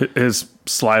 but his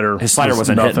slider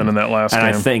wasn't nothing hitting in that last game.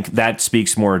 And I think that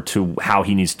speaks more to how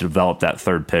he needs to develop that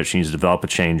third pitch. He needs to develop a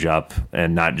changeup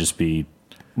and not just be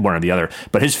one or the other.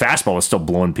 But his fastball was still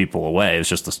blowing people away. It's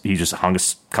just he just hung a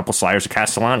couple sliders of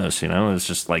Castellanos. You know, it's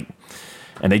just like,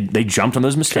 and they jumped on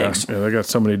those mistakes. Yeah, they got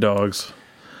so many dogs.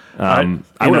 I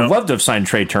would have loved to have signed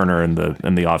Trey Turner in the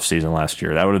offseason last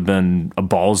year. That would have been a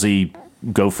ballsy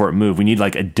go for it move. We need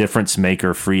like a difference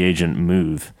maker free agent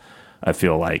move, I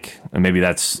feel like. And maybe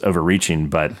that's overreaching,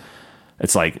 but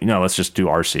it's like, let's just do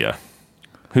Arcia,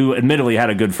 who admittedly had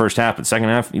a good first half, but second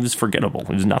half he was forgettable.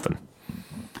 He was nothing.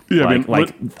 Yeah,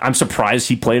 I'm surprised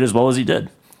he played as well as he did.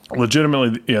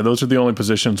 Legitimately, yeah, those are the only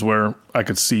positions where I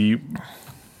could see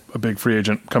a big free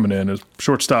agent coming in as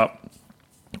shortstop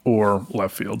or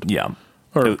left field. Yeah.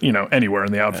 Or, anywhere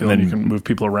in the outfield, and then, you can move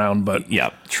people around. But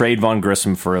yeah, trade Von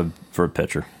Grissom for a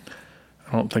pitcher.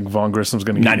 I don't think Von Grissom's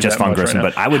going to get not just Von Grissom,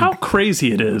 but I would. How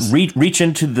crazy it is! Reach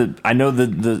into the. I know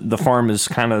the farm is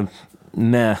kind of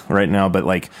meh right now, but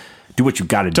like, do what you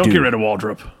got to do. Don't get rid of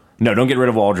Waldrop. No, don't get rid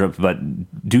of Waldrop,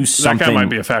 but do something. That guy might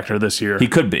be a factor this year. He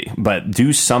could be, but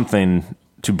do something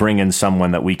to bring in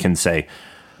someone that we can say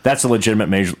that's a legitimate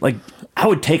major. Like, I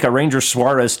would take a Ranger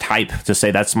Suarez type to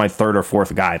say that's my third or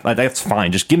fourth guy. Like, that's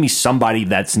fine. Just give me somebody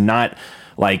that's not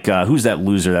like who's that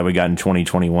loser that we got in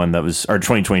 2021 or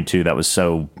 2022 that was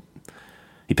so.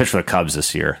 He pitched for the Cubs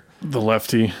this year. The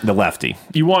lefty.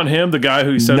 You want him? The guy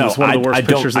who said is one of the worst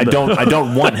pitchers. I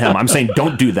don't want him. I'm saying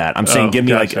don't do that. I'm saying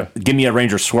give me a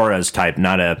Ranger Suarez type,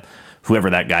 not a whoever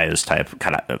that guy is type.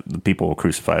 God, people will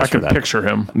crucify us for that. I can picture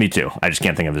him. Me too. I just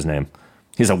can't think of his name.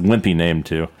 He's a wimpy name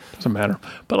too. Doesn't matter.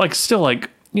 But still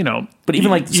But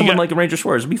even someone like a Ranger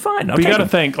Suarez would be fine. But you got to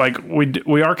think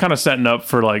we are kind of setting up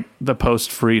for the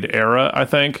post-Fried era. I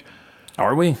think.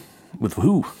 Are we? With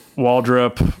who?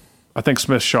 Waldrop. I think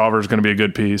Smith-Shawver is going to be a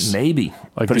good piece. Maybe.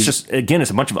 But it's just, again, it's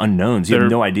a bunch of unknowns. You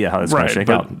have no idea how it's going to shake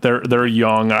out. They're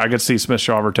young. I could see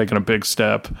Smith-Shawver taking a big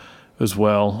step as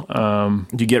well.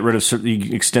 You get rid of,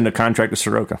 you extend a contract to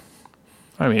Soroka.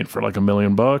 I mean, for $1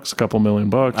 million, a couple $1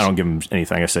 million. I don't give him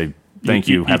anything. I say, thank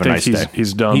you. Have a nice day.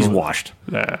 He's done. He's washed.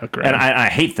 Yeah, great. And I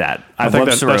hate that. I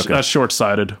love Soroka. That's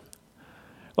short-sighted.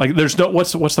 Like, there's no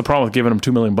what's the problem with giving him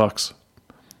 $2 million?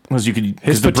 Because you could,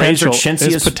 His the Braves are potential-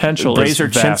 chintzy his as potential Braves is are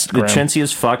vast, Graham. chintzy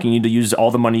as fuck. You need to use all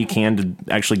the money you can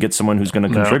to actually get someone who's going to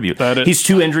contribute. He's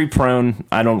too injury prone.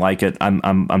 I don't like it.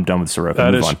 I'm done with Soroka.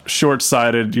 That Move is on.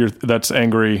 short-sighted. That's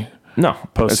angry. No,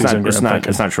 Postseason,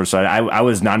 it's not short-sighted. I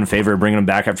was not in favor of bringing him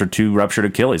back after 2 ruptured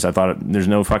Achilles. I thought there's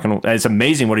no fucking. It's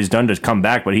amazing what he's done to come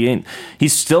back, but he ain't.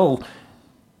 He's still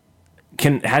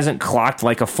hasn't clocked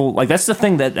like a full. Like, that's the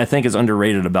thing that I think is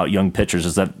underrated about young pitchers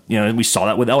is that, you know, we saw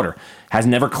that with Elder. Has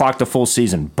never clocked a full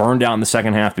season. Burned out in the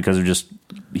second half because of just,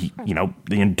 the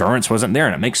endurance wasn't there,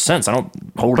 and it makes sense. I don't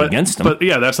hold it against him. But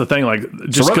yeah, that's the thing. Like,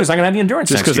 Soroka's not going to have the endurance.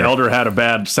 Just because Elder had a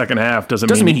bad second half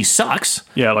doesn't mean he sucks.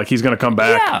 Yeah, like he's going to come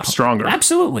back stronger.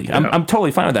 Absolutely, yeah. I'm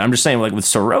totally fine with that. I'm just saying, like with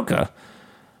Soroka,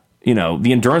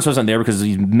 the endurance wasn't there because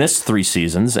he missed 3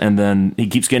 seasons, and then he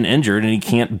keeps getting injured, and he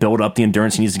can't build up the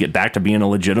endurance he needs to get back to being a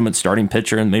legitimate starting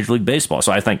pitcher in Major League Baseball.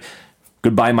 So I think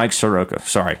goodbye, Mike Soroka.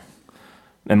 Sorry,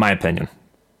 in my opinion,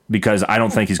 because I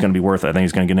don't think he's going to be worth it. I think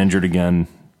he's going to get injured again,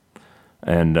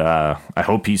 and I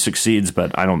hope he succeeds,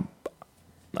 but I'm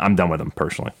done with him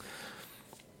personally.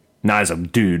 Not as a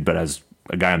dude, but as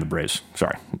a guy on the Braves.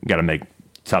 Sorry, got to make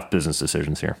tough business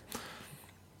decisions here.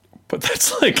 But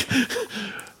that's like,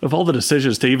 of all the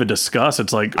decisions to even discuss,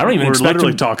 it's like I don't even we're expect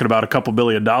literally him talking about a couple $2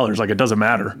 billion. Like, it doesn't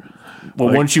matter. Well,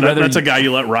 like, once you rather that's a guy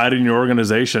you let ride in your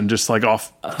organization just like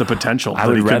off the potential. I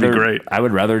would he rather could be great. I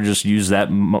would rather just use that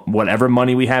whatever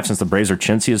money we have, since the Braves are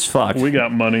chintzy as fuck. We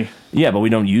got money. Yeah, but we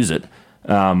don't use it.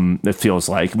 It feels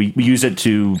like we use it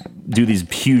to do these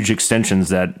huge extensions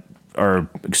that are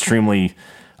extremely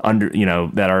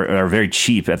that are very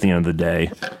cheap at the end of the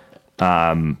day.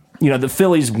 The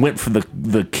Phillies went for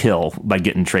the kill by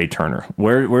getting Trey Turner.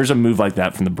 Where's a move like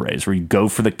that from the Braves, where you go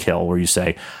for the kill, where you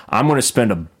say, I'm going to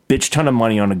spend a bitch ton of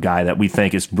money on a guy that we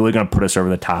think is really going to put us over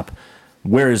the top?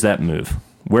 Where is that move?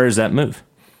 Where is that move?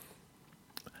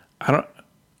 I don't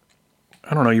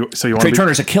know. So you want Trey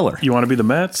Turner's a killer. You want to be the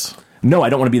Mets? No, I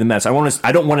don't want to be the Mets. I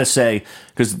don't want to say,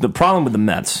 because the problem with the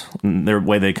Mets, their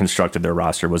way they constructed their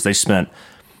roster, was they spent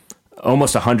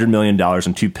almost $100 million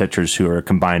on 2 pitchers who are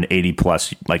combined 80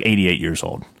 plus, like 88 years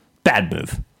old. Bad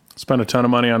move. Spent a ton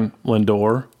of money on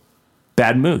Lindor.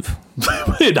 Bad move.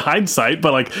 In hindsight,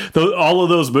 but like all of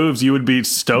those moves, you would be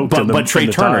stoked. But Trey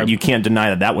Turner, you can't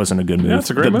deny that wasn't a good move. Yeah, it's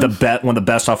a great move. One of the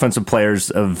best offensive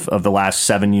players of the last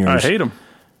 7 years. I hate him.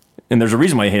 And there's a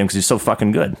reason why I hate him, because he's so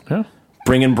fucking good. Yeah.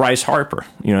 Bring in Bryce Harper,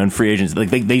 in free agents. Like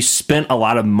they spent a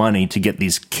lot of money to get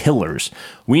these killers.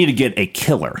 We need to get a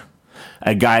killer.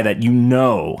 A guy that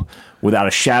without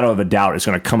a shadow of a doubt is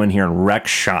going to come in here and wreck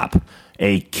shop.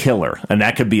 A killer. And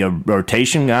that could be a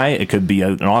rotation guy. It could be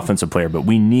an offensive player. But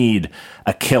we need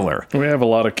a killer. We have a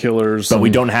lot of killers. But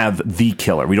we don't have the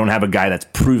killer. We don't have a guy that's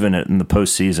proven it in the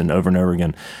postseason over and over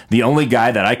again. The only guy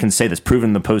that I can say that's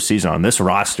proven in the postseason on this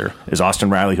roster is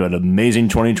Austin Riley, who had an amazing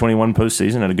 2021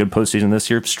 postseason, had a good postseason this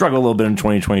year, struggled a little bit in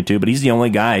 2022. But he's the only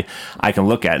guy I can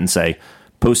look at and say,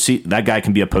 that guy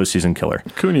can be a postseason killer.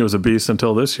 Cunha was a beast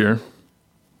until this year.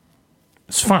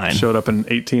 It's fine. Showed up in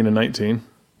 18 and 19.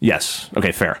 Yes.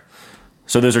 Okay, fair.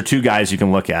 So those are 2 guys you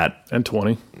can look at. And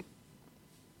 20.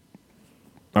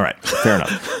 All right, fair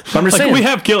enough. But I'm just saying, we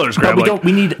have killers, Graham. But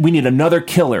we need another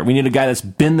killer. We need a guy that's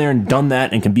been there and done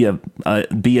that and can be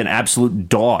an absolute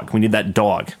dog. We need that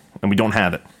dog, and we don't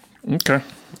have it. Okay.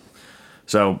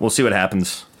 So we'll see what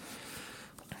happens.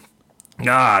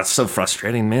 It's so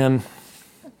frustrating, man.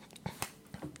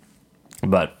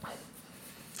 But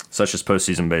such is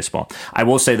postseason baseball. I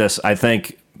will say this. I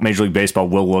think Major League Baseball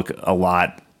will look a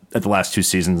lot at the last 2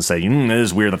 seasons and say, it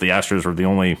is weird that the Astros were the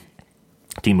only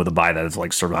team with a bye that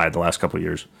has survived the last couple of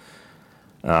years.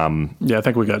 Yeah, I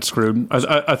think we got screwed.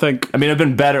 I think. I mean, it'd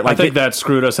been better. I think that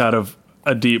screwed us out of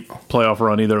a deep playoff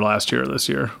run either last year or this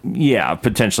year. Yeah,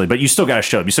 potentially. But you still got to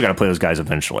show. You still got to play those guys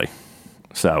eventually.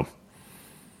 So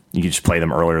you could just play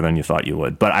them earlier than you thought you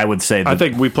would. But I would say I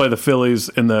think we play the Phillies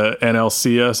in the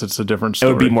NLCS. It's a different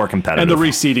story. It would be more competitive. And the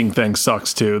reseeding thing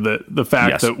sucks too. The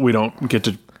fact that we don't get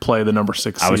to play the number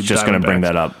 6 seed. I was just going to bring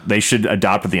that up. They should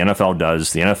adopt what the NFL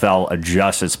does. The NFL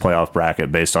adjusts its playoff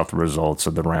bracket based off the results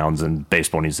of the rounds, and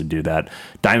baseball needs to do that.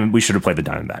 We should have played the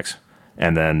Diamondbacks.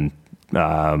 And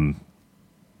then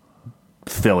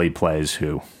Philly plays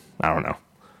who? I don't know.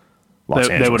 Los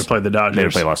Angeles. They would have played the Dodgers. They would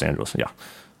have played Los Angeles, yeah.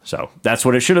 So that's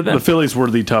what it should have been. The Phillies were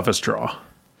the toughest draw.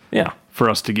 Yeah. For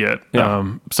us to get.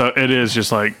 Yeah. So it is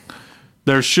just like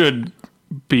there should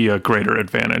be a greater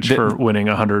advantage for winning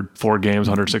 104 games,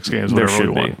 106 games, whatever we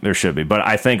want. There should be. But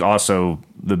I think also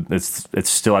it's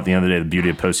still at the end of the day the beauty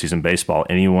of postseason baseball.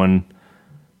 Anyone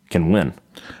can win.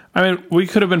 I mean, we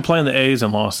could have been playing the A's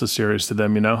and lost the series to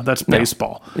them, That's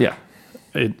baseball. Yeah.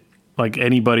 like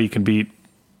anybody can beat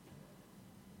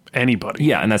anybody.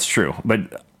 Yeah, and that's true.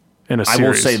 But in a I series.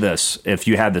 will say this: if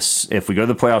we go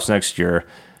to the playoffs next year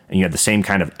and you have the same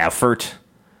kind of effort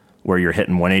where you're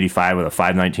hitting 185 with a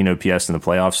 519 OPS in the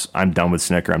playoffs, I'm done with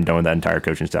Snicker. I'm done with that entire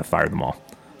coaching staff. Fire them all.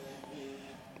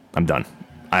 I'm done.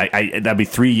 That'd be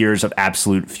 3 years of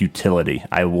absolute futility.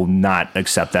 I will not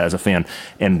accept that as a fan.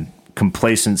 And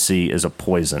complacency is a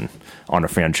poison on a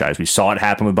franchise. We saw it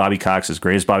happen with Bobby Cox, as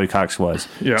great as Bobby Cox was.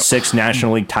 Yeah. 6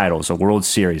 National League titles, a World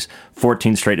Series,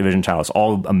 14 straight division titles,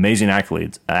 all amazing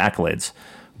accolades.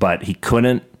 But he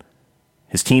couldn't.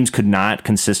 His teams could not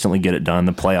consistently get it done in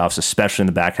the playoffs, especially in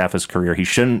the back half of his career. He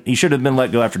should have been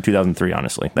let go after 2003,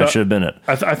 honestly. That should have been it.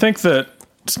 I think that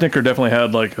Snicker definitely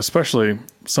had, like, especially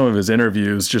some of his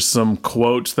interviews, just some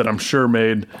quotes that I'm sure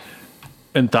made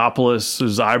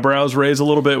Anthopoulos' eyebrows raise a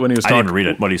little bit when he was talking. I didn't even read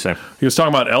it. What do you say? He was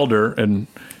talking about Elder and,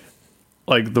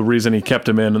 like, the reason he kept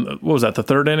him in. What was that, the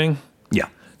third inning? Yeah.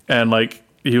 And, like,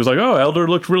 he was like, "Oh, Elder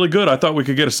looked really good. I thought we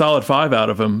could get a solid 5 out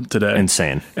of him today."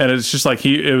 Insane. And it's just like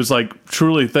it was like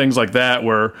truly things like that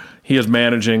where he is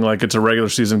managing like it's a regular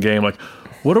season game. Like,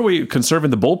 what are we conserving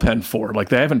the bullpen for? Like,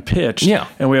 they haven't pitched. Yeah.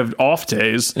 And we have off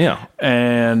days. Yeah.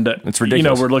 And it's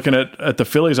ridiculous. We're looking at the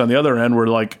Phillies on the other end where,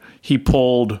 like, he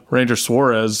pulled Ranger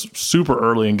Suarez super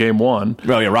early in game 1.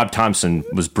 Well, yeah, Rob Thompson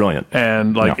was brilliant.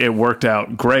 And, like, it worked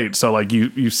out great. So, like,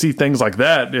 you see things like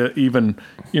that, even,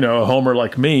 a homer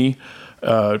like me,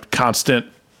 constant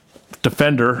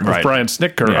defender of Brian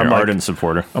Snitker. Yeah, I'm ardent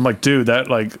supporter. I'm like, dude,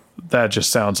 that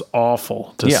just sounds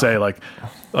awful to say, like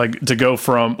to go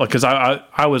from, like, because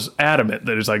I was adamant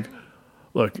that it's like,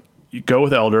 look, you go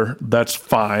with Elder, that's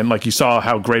fine. Like, you saw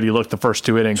how great he looked the first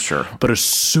 2 innings. Sure. But as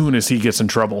soon as he gets in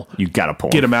trouble, You got to pull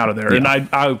get him out of there. Yeah. And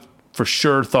I for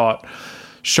sure thought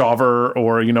Shawver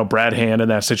or, Brad Hand in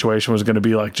that situation was going to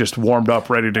be, like, just warmed up,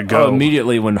 ready to go.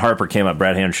 Immediately when Harper came up,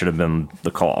 Brad Hand should have been the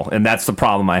call. And that's the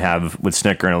problem I have with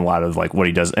Snicker and a lot of, like, what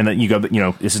he does. And then you go,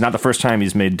 this is not the first time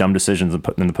he's made dumb decisions in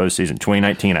the postseason.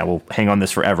 2019, I will hang on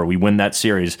this forever. We win that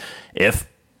series if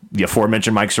the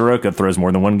aforementioned Mike Soroka throws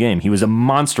more than 1 game. He was a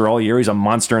monster all year. He's a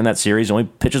monster in that series. He only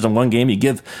pitches in 1 game. You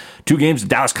give 2 games to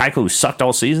Dallas Keuchel, who sucked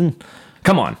all season.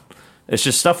 Come on. It's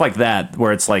just stuff like that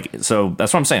where it's like, so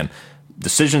that's what I'm saying.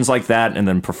 Decisions like that, and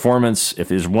then performance. If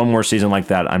there's one more season like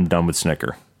that, I'm done with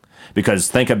Snicker.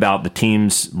 Because think about the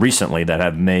teams recently that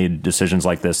have made decisions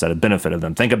like this that have benefited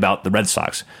them. Think about the Red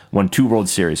Sox. Won 2 World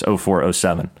Series, 04,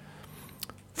 07.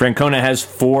 Francona has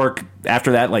 4,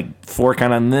 after that, like 4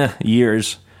 kind of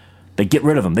years. They get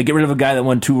rid of him. They get rid of a guy that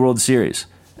won 2 World Series.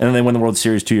 And then they win the World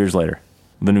Series 2 years later.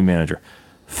 The new manager.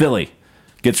 Philly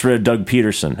gets rid of Doug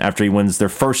Peterson after he wins their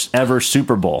first ever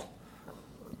Super Bowl.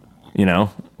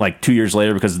 Like 2 years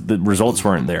later because the results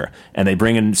weren't there. And they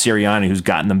bring in Sirianni, who's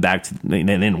gotten them back to, they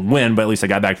didn't win, but at least they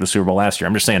got back to the Super Bowl last year.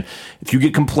 I'm just saying, if you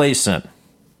get complacent,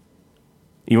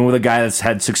 even with a guy that's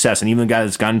had success and even a guy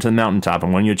that's gotten to the mountaintop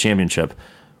and won you a championship,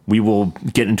 we will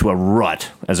get into a rut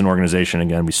as an organization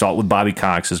again. We saw it with Bobby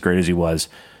Cox, as great as he was,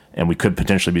 and we could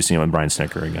potentially be seeing it with Brian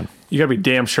Snicker again. You got to be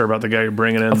damn sure about the guy you're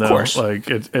bringing in, of course. Like,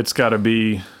 it's got to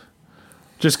be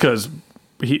just because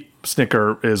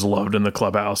Snicker is loved in the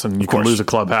clubhouse, and you can lose a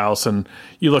clubhouse. And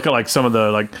you look at, like, some of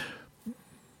the, like,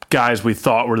 guys we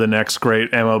thought were the next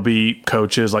great MLB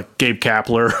coaches, like Gabe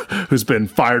Kapler, who's been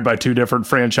fired by 2 different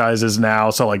franchises now.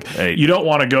 So, like, you don't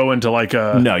want to go into, like,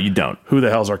 no, you don't. Who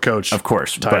the hell's our coach? Of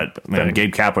course, but man,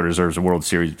 Gabe Kapler deserves a World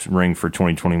Series ring for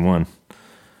 2021.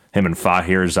 Him and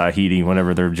Fahir Zahidi,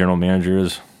 whatever their general manager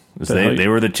is. They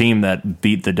were the team that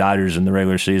beat the Dodgers in the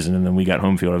regular season, and then we got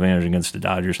home field advantage against the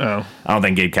Dodgers. Oh. I don't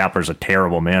think Gabe Kapler's a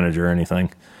terrible manager or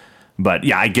anything. But,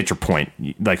 yeah, I get your point.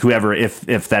 Like, whoever, if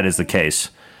that is the case.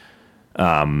 We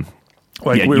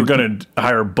were going to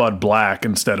hire Bud Black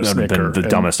instead of Snicker. The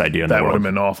dumbest idea in the world. That would have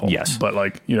been awful. Yes. But,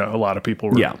 like, a lot of people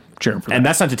were cheering for that. And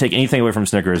that's not to take anything away from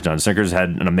Snicker's done. Snicker's had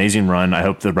an amazing run. I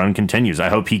hope the run continues. I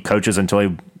hope he coaches until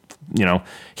he,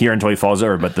 until he falls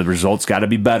over. But the results got to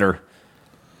be better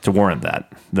to warrant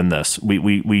that than this.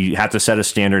 We have to set a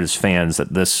standard as fans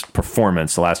that this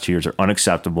performance the last 2 years are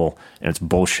unacceptable, and it's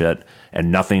bullshit,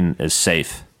 and nothing is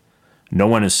safe. No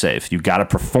one is safe. You got to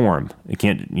perform. You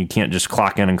can't just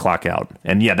clock in and clock out.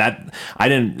 And yeah, that I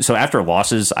didn't. So after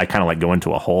losses, I kind of like go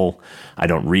into a hole. I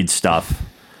don't read stuff.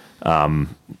 I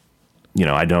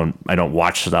don't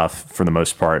watch stuff for the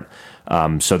most part.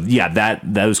 So yeah,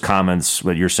 those comments,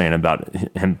 what you're saying about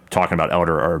him talking about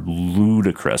Elder, are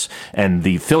ludicrous. And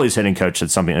the Phillies hitting coach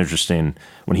said something interesting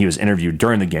when he was interviewed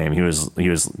during the game.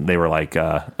 They were like,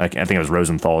 I think it was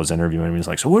Rosenthal was interviewing him. He was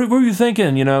like, so what were you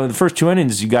thinking? The first 2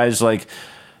 innings, you guys like,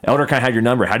 Elder kind of had your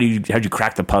number. How'd you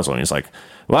crack the puzzle? And he's like,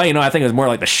 well, I think it was more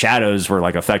like the shadows were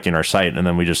like affecting our sight, and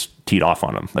then we just teed off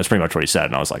on them. That's pretty much what he said.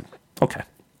 And I was like, okay.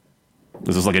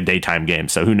 This is like a daytime game,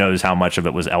 so who knows how much of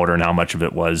it was Elder and how much of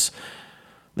it was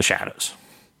the shadows.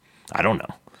 I don't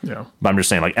know. Yeah. But I'm just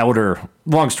saying, like, Elder,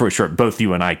 long story short, both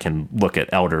you and I can look at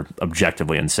Elder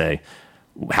objectively and say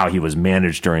how he was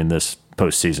managed during this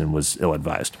postseason was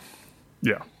ill-advised.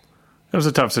 Yeah. It was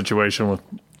a tough situation with,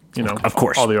 of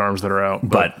course, all the arms that are out.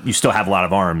 But you still have a lot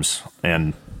of arms,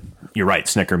 and you're right,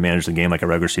 Snicker managed the game like a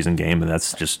regular season game, and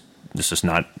that's just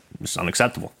not... It's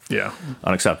unacceptable. Yeah.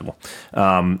 Unacceptable.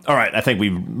 All right. I think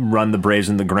we've run the Braves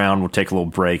in the ground. We'll take a little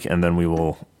break, and then we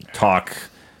will talk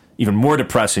even more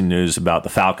depressing news about the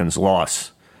Falcons'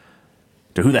 loss.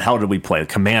 To who the hell did we play?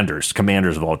 Commanders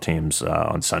of all teams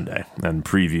on Sunday, and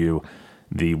preview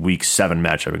the Week 7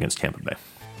 matchup against Tampa Bay.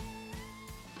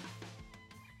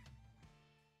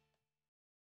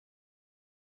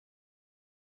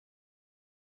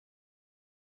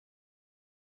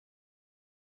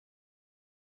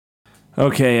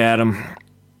 Okay, Adam.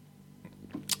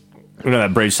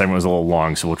 That Braves segment was a little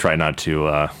long, so we'll try not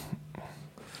to...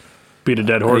 beat a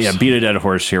dead horse? Yeah, beat a dead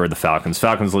horse here with the Falcons.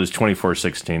 Falcons lose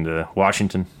 24-16 to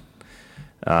Washington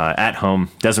at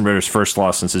home. Desmond Ritter's first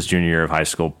loss since his junior year of high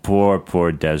school.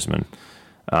 Poor Desmond.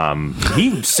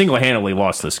 He single-handedly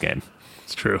lost this game.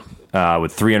 It's true.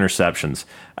 With 3 interceptions.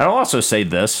 I'll also say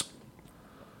this,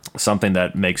 something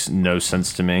that makes no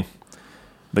sense to me.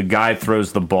 The guy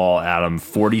throws the ball at him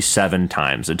 47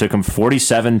 times. It took him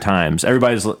 47 times.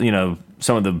 Everybody's,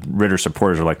 some of the Ritter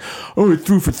supporters are like, oh, it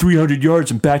threw for 300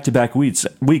 yards in back-to-back weeks.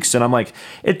 And I'm like,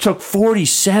 it took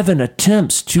 47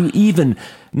 attempts to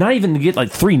not even to get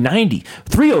like 390,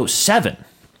 307.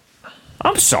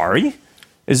 I'm sorry.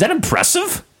 Is that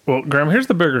impressive? Well, Graham, here's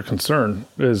the bigger concern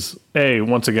is,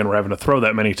 once again, we're having to throw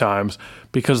that many times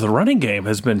because the running game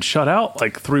has been shut out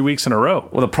like 3 weeks in a row.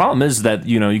 Well, the problem is that,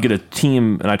 you get a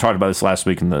team, and I talked about this last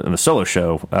week in the solo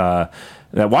show,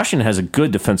 that Washington has a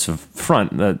good defensive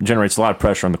front that generates a lot of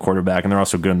pressure on the quarterback, and they're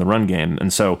also good in the run game.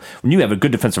 And so when you have a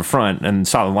good defensive front and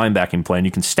solid linebacking play, and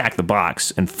you can stack the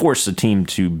box and force the team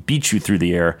to beat you through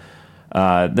the air,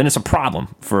 then it's a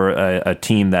problem for a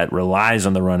team that relies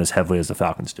on the run as heavily as the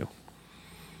Falcons do.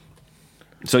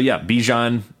 So, yeah,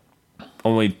 Bijan,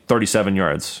 only 37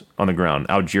 yards on the ground.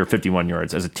 Algier, 51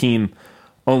 yards. As a team,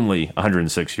 only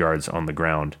 106 yards on the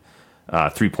ground,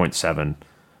 3.7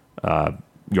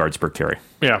 yards per carry.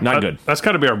 Yeah. Not good. That's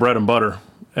got to be our bread and butter.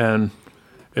 And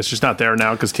it's just not there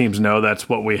now because teams know that's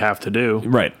what we have to do.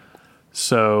 Right.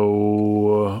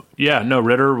 So,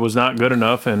 Ritter was not good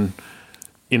enough. And,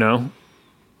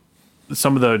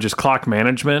 some of the just clock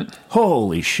management.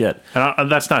 Holy shit.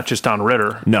 And that's not just on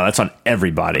Ritter. No, that's on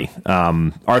everybody.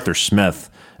 Arthur Smith,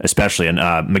 especially, and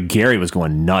McGarry was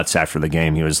going nuts after the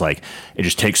game. He was like, it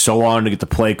just takes so long to get the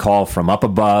play call from up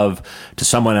above to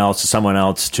someone else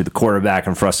to the quarterback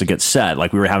and for us to get set.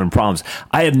 Like we were having problems.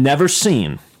 I have never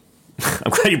seen...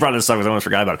 I'm glad you brought this up because I almost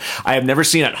forgot about it. I have never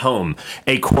seen at home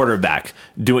a quarterback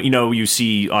do it. You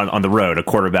see on the road a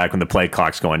quarterback when the play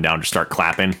clock's going down just start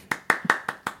clapping.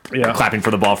 Yeah. Clapping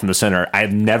for the ball from the center. I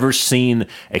have never seen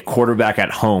a quarterback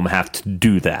at home have to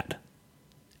do that.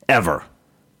 Ever.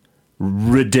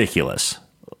 Ridiculous.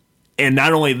 And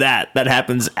not only that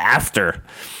happens after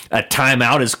a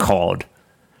timeout is called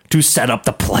to set up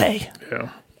the play.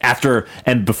 Yeah.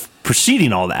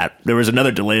 Preceding all that, there was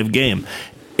another delay of game.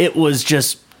 It was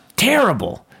just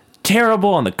terrible. Terrible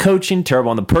on the coaching,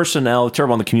 terrible on the personnel,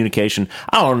 terrible on the communication.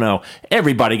 I don't know.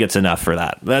 Everybody gets enough for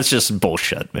that. That's just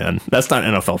bullshit, man. That's not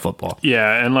NFL football.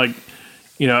 Yeah, and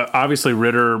obviously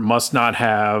Ritter must not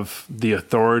have the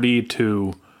authority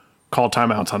to call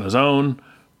timeouts on his own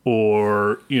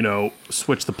or,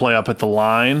 switch the play up at the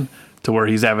line to where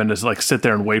he's having to sit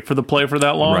there and wait for the play for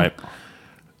that long. Right.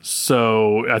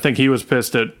 So I think he was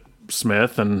pissed at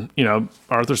Smith, and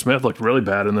Arthur Smith looked really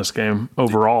bad in this game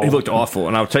overall. He looked awful,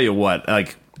 and I'll tell you what, all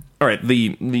right,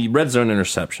 the red zone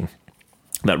interception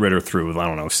that Ritter threw with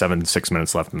 6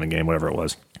 minutes left in the game, whatever it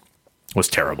was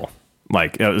terrible.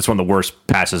 It's one of the worst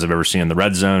passes I've ever seen in the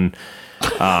red zone.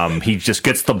 He just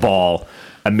gets the ball,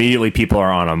 immediately people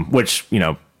are on him, which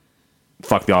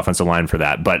fuck the offensive line for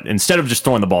that. But instead of just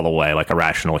throwing the ball away like a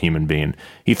rational human being,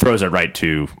 he throws it right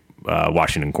to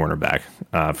Washington cornerback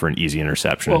for an easy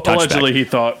interception. Well, allegedly he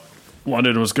thought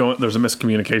London was going. There's a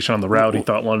miscommunication on the route. He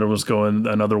thought London was going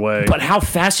another way. But how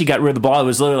fast he got rid of the ball! It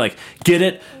was literally like, get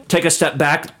it, take a step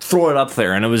back, throw it up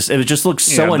there, and it just looked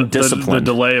so undisciplined.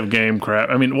 The delay of game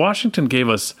crap. I mean, Washington gave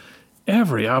us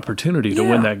every opportunity to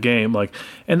win that game.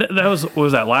 And that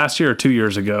was that last year or 2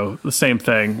 years ago? The same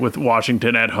thing with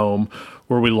Washington at home,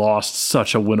 where we lost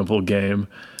such a winnable game.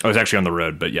 I was actually on the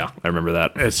road, but yeah, I remember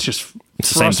that. It's just It's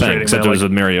the same thing, frustrating, except man. it was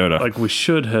with Mariota. Like we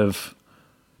should have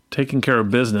taken care of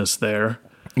business there.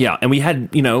 Yeah, and we had,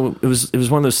 it was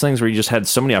one of those things where you just had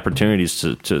so many opportunities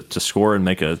to score and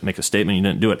make a statement. You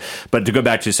didn't do it. But to go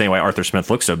back to saying why Arthur Smith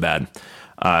looks so bad,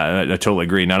 I totally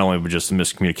agree. Not only with just the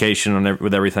miscommunication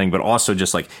with everything, but also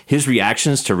just like his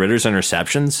reactions to Ritter's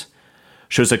interceptions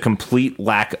shows a complete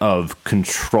lack of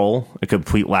control, a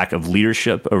complete lack of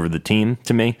leadership over the team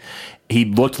to me. He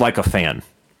looked like a fan.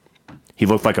 He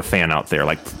looked like a fan out there.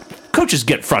 Like, coaches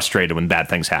get frustrated when bad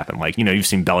things happen. Like, you've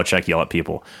seen Belichick yell at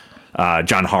people.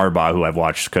 John Harbaugh, who I've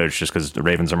watched coach just because the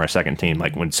Ravens are my second team,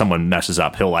 like when someone messes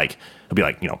up, he'll be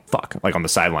like, fuck, like on the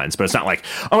sidelines. But it's not like,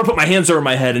 I'm going to put my hands over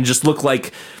my head and just look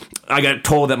like I got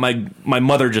told that my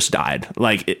mother just died.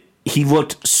 Like, he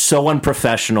looked so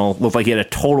unprofessional, looked like he had a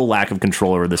total lack of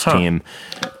control over this team.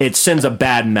 It sends a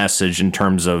bad message in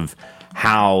terms of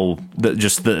how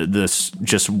just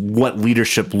what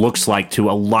leadership looks like to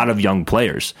a lot of young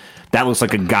players. That looks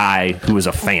like a guy who is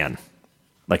a fan.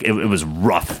 Like it was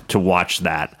rough to watch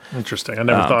that. Interesting. I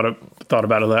never thought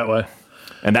about it that way.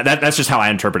 And that's just how I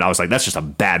interpret it. I was like, that's just a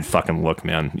bad fucking look,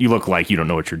 man. You look like you don't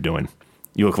know what you're doing.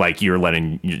 You look like you're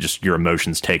letting your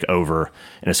emotions take over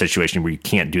in a situation where you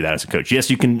can't do that as a coach. Yes,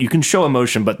 you can show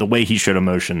emotion, but the way he showed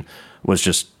emotion was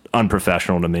just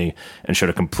unprofessional to me and showed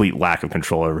a complete lack of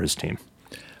control over his team.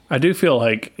 I do feel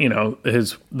like,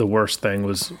 the worst thing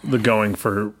was the going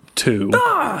for two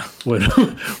when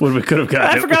we could have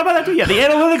gotten I forgot about that too. Yeah, the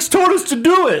analytics told us to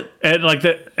do it. And like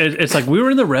that, it's like we were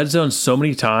in the red zone so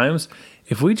many times.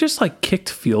 If we just like kicked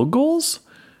field goals,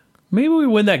 maybe we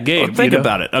win that game. Well, think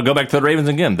about it. I'll go back to the Ravens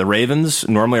again. The Ravens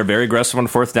normally are very aggressive on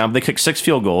fourth down. But they kicked 6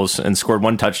 field goals and scored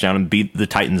 1 touchdown and beat the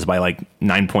Titans by like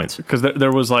 9 points. Because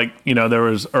there was there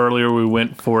was earlier we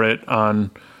went for it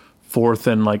on fourth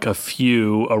and like a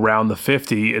few around the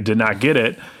 50. It did not get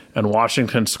it. And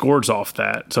Washington scores off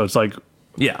that. So it's like,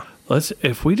 yeah,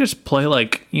 if we just play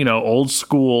like, old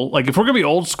school, like if we're going to be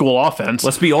old school offense,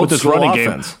 let's be old with this school running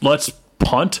offense. Game, let's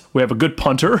punt. We have a good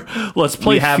punter. Let's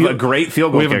play. We have a great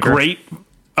field goal We have kicker. a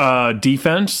great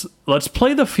defense. Let's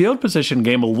play the field position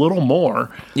game a little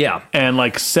more. Yeah. And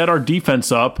like set our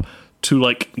defense up to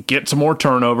like get some more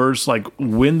turnovers, like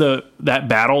win that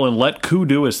battle and let Koo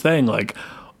do his thing. Like,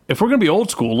 if we're going to be old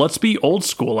school, let's be old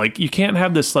school. Like, you can't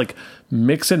have this, like,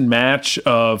 mix and match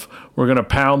of we're going to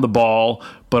pound the ball,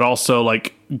 but also,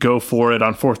 like, go for it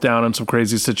on fourth down in some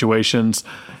crazy situations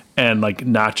and, like,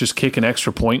 not just kick an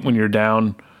extra point when you're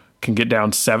down, can get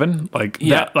down 7. Like,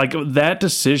 that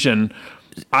decision,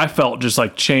 I felt just,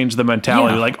 like, changed the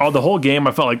mentality. Yeah. Like, the whole game,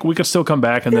 I felt like we could still come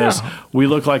back in this. We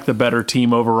look like the better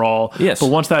team overall. Yes. But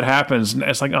once that happens,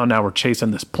 it's like, oh, now we're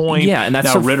chasing this point. Yeah, and that's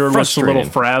now so Ritter looks a little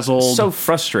frazzled. So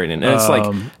frustrating. And it's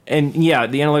like, and yeah,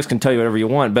 the analytics can tell you whatever you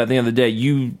want, but at the end of the day,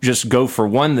 you just go for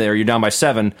 1 there, you're down by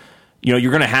 7. You're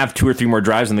going to have 2 or 3 more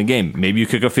drives in the game. Maybe you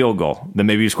kick a field goal. Then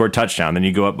maybe you score a touchdown. Then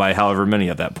you go up by however many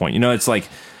at that point. It's like,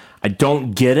 I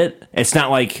don't get it. It's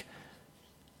not like...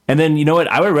 And then, you know what?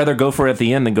 I would rather go for it at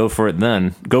the end than go for it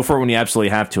then. Go for it when you absolutely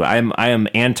have to. I am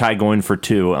anti going for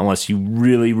 2 unless you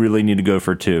really, really need to go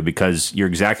for 2 because you're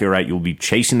exactly right. You'll be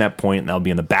chasing that point and that'll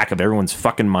be in the back of everyone's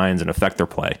fucking minds and affect their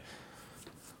play.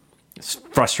 It's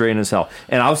frustrating as hell.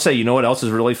 And I'll say, you know what else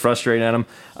is really frustrating, Adam?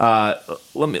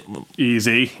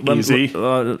 Easy.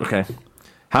 Okay.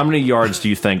 How many yards do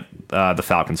you think the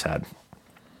Falcons had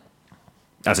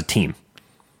as a team?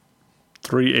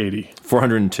 380.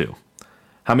 402.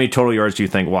 How many total yards do you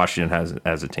think Washington has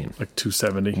as a team? Like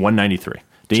 270. 193.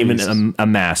 They even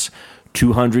amass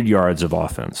 200 yards of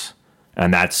offense.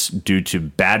 And that's due to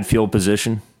bad field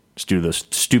position. It's due to those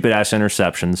stupid-ass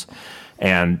interceptions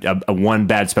and a one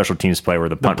bad special teams play where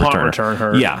the punt return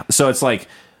hurt. Yeah. So it's like...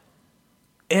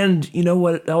 And you know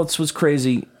what else was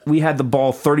crazy? We had the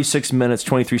ball 36 minutes,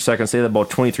 23 seconds. They had the ball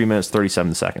 23 minutes,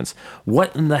 37 seconds.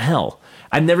 What in the hell?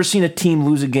 I've never seen a team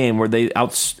lose a game where they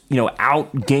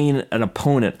outgain an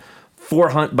opponent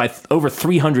 400 by over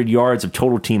 300 yards of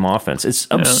total team offense. It's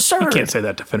absurd. You can't say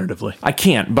that definitively. I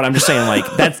can't, but I'm just saying,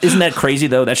 like, isn't that crazy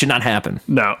though? That should not happen.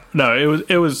 No,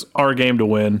 it was our game to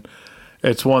win.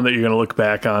 It's one that you're going to look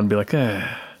back on and be like, eh.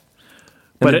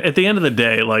 But at the end of the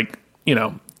day, like,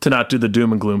 to not do the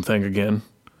doom and gloom thing again,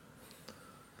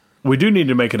 we do need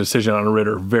to make a decision on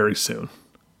Ritter very soon.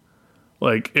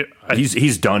 Like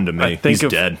he's done to me. He's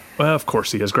dead. Well, of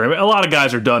course he is, Graham. A lot of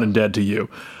guys are done and dead to you,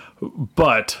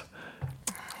 but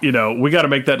we got to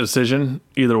make that decision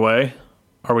either way.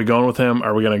 Are we going with him?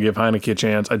 Are we going to give Heineke a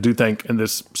chance? I do think in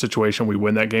this situation we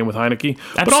win that game with Heineke.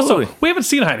 Absolutely. But also, we haven't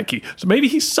seen Heineke, so maybe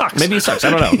he sucks. Maybe he sucks.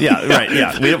 I don't know. Yeah, right.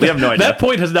 Yeah, we have no idea. That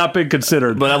point has not been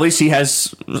considered. But at least he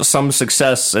has some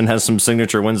success and has some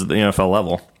signature wins at the NFL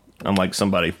level, unlike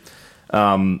somebody.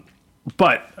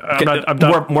 But I'm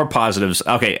not, more positives.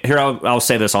 Okay, here I'll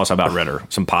say this also about Ritter.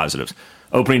 Some positives.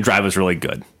 Opening drive was really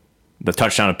good. The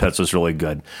touchdown to Pitts was really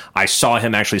good. I saw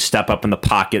him actually step up in the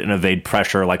pocket and evade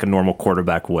pressure like a normal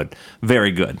quarterback would.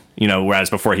 Very good. Whereas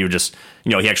before he would just,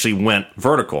 he actually went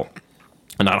vertical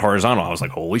and not horizontal. I was like,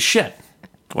 holy shit.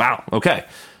 Wow. Okay.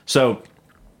 So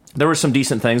there were some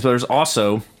decent things, but there's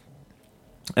also,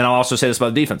 and I'll also say this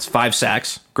about the defense, 5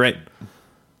 sacks. Great.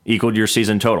 Equaled your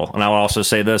season total. And I will also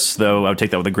say this, though, I would take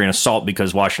that with a grain of salt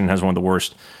because Washington has one of the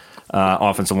worst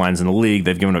offensive lines in the league.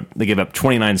 They gave up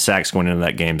 29 sacks going into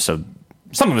that game, so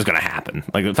something was going to happen.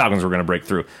 Like the Falcons were going to break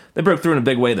through. They broke through in a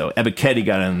big way, though. Ebiketie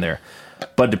got in there.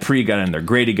 Bud Dupree got in there.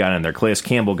 Grady got in there. Calais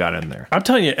Campbell got in there. I'm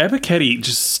telling you, Ebiketie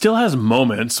just still has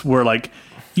moments where, like,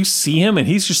 you see him and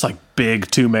he's just like big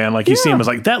too, man. Like you see him as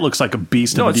like, that looks like a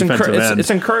beast of a defensive end. It's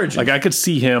encouraging. Like I could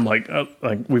see him like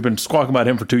we've been squawking about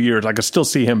him for 2 years. I could still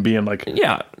see him being like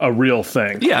a real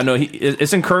thing. Yeah, no,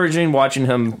 it's encouraging watching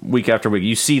him week after week.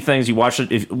 You see things. You watch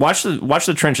it. Watch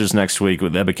the trenches next week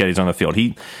with Ebiketie's on the field.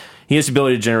 He has the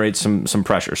ability to generate some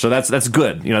pressure. So that's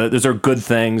good. Those are good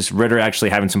things. Ritter actually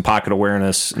having some pocket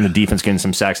awareness and the defense getting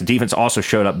some sacks. The defense also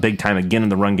showed up big time again in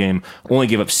the run game. Only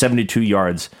gave up 72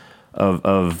 yards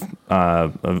of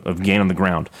gain on the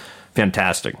ground.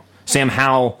 Fantastic. Sam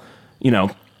Howell,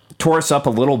 tore us up a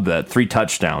little bit. 3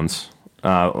 touchdowns.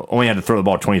 Only had to throw the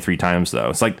ball 23 times though.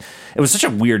 It's like it was such a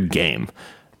weird game.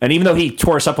 And even though he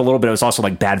tore us up a little bit, it was also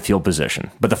like bad field position.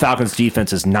 But the Falcons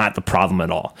defense is not the problem at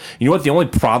all. You know what the only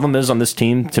problem is on this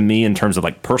team to me in terms of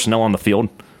like personnel on the field?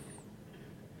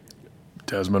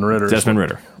 Desmond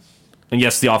Ritter. And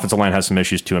yes, the offensive line has some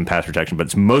issues too in pass protection, but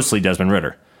it's mostly Desmond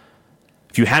Ritter.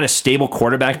 If you had a stable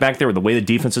quarterback back there with the way the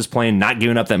defense is playing, not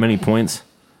giving up that many points,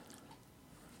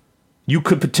 you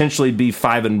could potentially be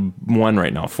 5-1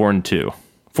 right now, 4-2.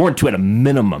 4-2 at a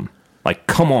minimum. Like,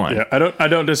 come on. Yeah, I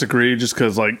don't disagree just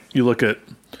because, like, you look at,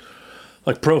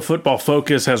 like, Pro Football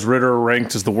Focus has Ritter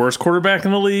ranked as the worst quarterback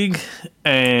in the league.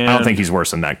 And I don't think he's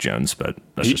worse than Mac Jones, but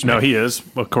that's just me. No, he is,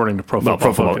 according to Pro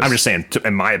Football Focus. I'm just saying,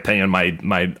 in my opinion,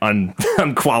 my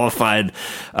unqualified,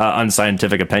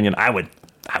 unscientific opinion, I would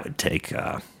take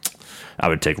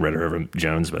Ritter over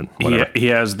Jones, but whatever. He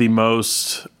has the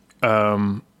most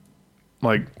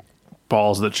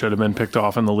balls that should have been picked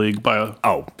off in the league by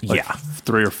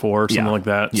 3 or 4 or something like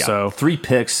that. Yeah. So 3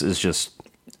 picks is just,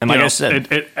 and like I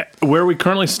said, where we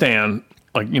currently stand,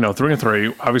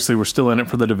 3-3. Obviously, we're still in it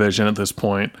for the division at this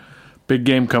point. Big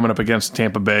game coming up against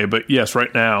Tampa Bay, but yes,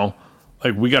 right now,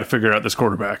 like we got to figure out this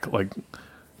quarterback. Like,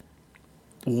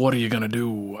 what are you going to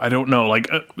do? I don't know.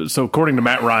 So according to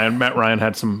Matt Ryan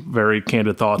had some very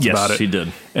candid thoughts about it. Yes, he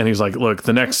did. And he's like, look,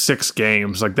 the next 6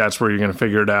 games, like that's where you're going to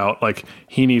figure it out. Like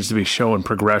he needs to be showing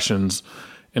progressions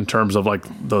in terms of like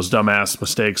those dumbass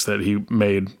mistakes that he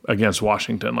made against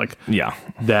Washington. Like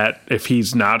that if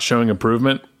he's not showing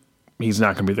improvement, he's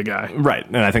not going to be the guy. Right.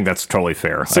 And I think that's totally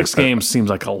fair. 6 games seems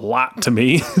like a lot to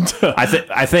me.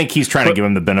 I think he's trying to give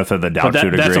him the benefit of the doubt to a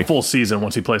degree. That's a full season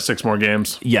once he plays 6 more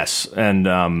games. Yes. And,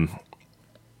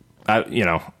 I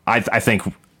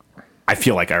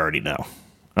feel like I already know.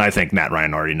 I think Matt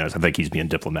Ryan already knows. I think he's being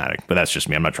diplomatic, but that's just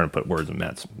me. I'm not trying to put words in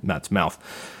Matt's mouth.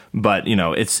 But,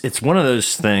 it's one of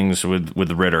those things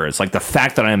with Ritter. It's like the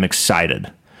fact that I am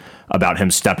excited about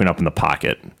him stepping up in the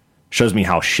pocket shows me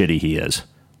how shitty he is.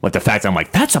 Like the fact that I'm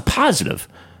like, that's a positive.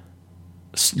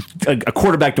 A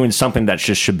quarterback doing something that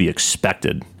just should be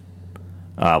expected,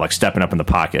 like stepping up in the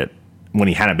pocket when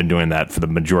he hadn't been doing that for the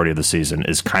majority of the season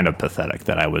is kind of pathetic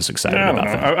that I was excited about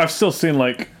that. I've still seen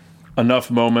like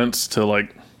enough moments to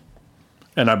like,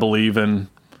 and I believe in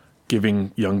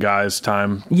giving young guys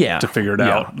time to figure it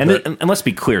out. And let's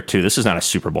be clear too, this is not a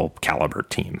Super Bowl caliber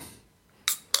team.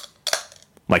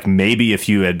 Like maybe if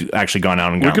you had actually gone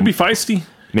out and we could be feisty.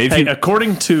 Maybe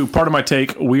according to part of my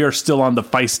take, we are still on the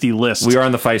feisty list. We are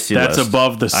on the feisty list. That's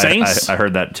above the Saints. I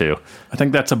heard that too. I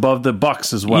think that's above the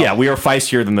Bucks as well. Yeah, we are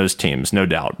feistier than those teams, no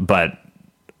doubt. But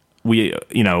we,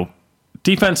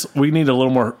 defense, we need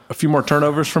a few more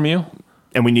turnovers from you,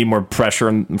 and we need more pressure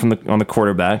on the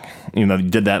quarterback. You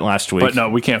did that last week. But no,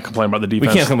 we can't complain about the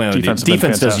defense. We can't complain about the defense.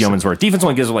 Defense does yeoman's work. Defense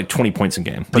only gives up like 20 points a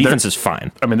game. But defense is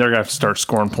fine. I mean, they're gonna have to start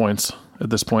scoring points at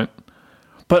this point.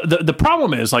 But the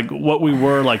problem is, like, what we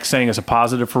were, like, saying as a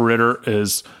positive for Ritter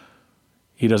is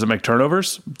he doesn't make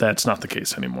turnovers. That's not the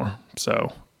case anymore.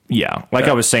 So Yeah, like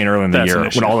I was saying earlier in the year,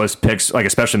 when all those picks, like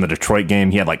especially in the Detroit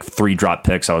game, he had like 3 drop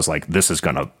picks. I was like, this is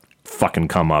going to fucking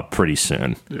come up pretty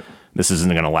soon. Yeah. This isn't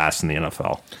going to last in the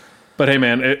NFL. But hey,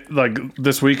 man, like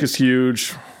this week is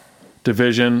huge.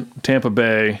 Division, Tampa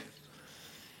Bay.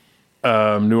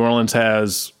 New Orleans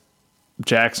has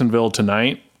Jacksonville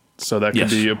tonight, so that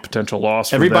could be a potential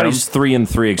loss. Everybody's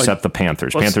 3-3 except the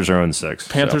Panthers. Panthers are 0-6.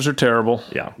 Panthers are terrible.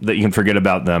 Yeah, that you can forget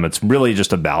about them. It's really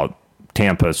just about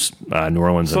Tampa's, New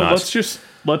Orleans, and us.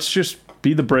 Let's just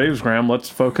be the Braves, Graham. Let's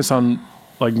focus on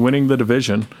like winning the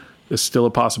division is still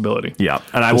a possibility. Yeah,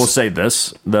 and I will say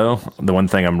this though: the one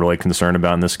thing I'm really concerned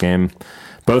about in this game,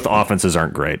 both offenses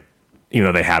aren't great. You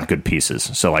know, they have good pieces.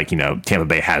 So, like, Tampa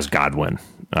Bay has Godwin,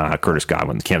 Curtis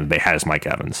Godwin. Tampa Bay has Mike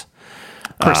Evans,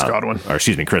 Chris Godwin.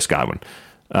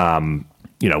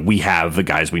 We have the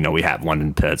guys we know we have: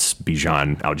 London Pitts,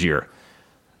 Bijan, Algier.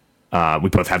 We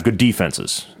both have good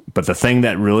defenses. But the thing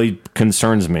that really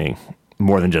concerns me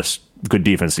more than just good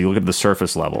defense, you look at the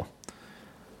surface level.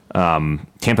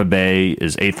 Tampa Bay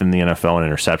is 8th in the NFL in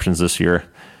interceptions this year.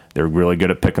 They're really good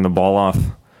at picking the ball off.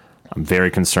 I'm very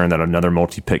concerned that another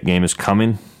multi-pick game is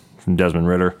coming from Desmond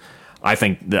Ridder. I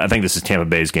think this is Tampa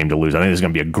Bay's game to lose. I think this is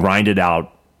going to be a grinded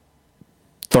out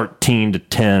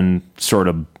 13-10 sort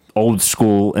of old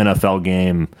school NFL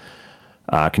game.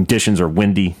 Conditions are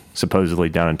windy, supposedly,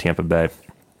 down in Tampa Bay.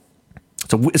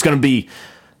 So it's going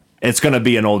to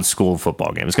be an old school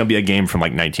football game. It's going to be a game from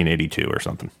like 1982 or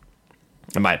something,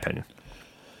 in my opinion.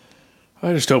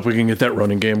 I just hope we can get that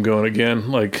running game going again.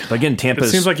 Tampa. It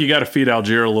seems like you got to feed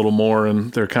Algier a little more,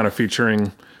 and they're kind of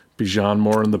featuring Bijan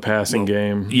more in the passing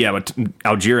game. Yeah, but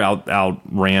Algier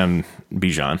outran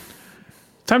Bijan.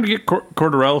 Time to get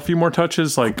Cordell a few more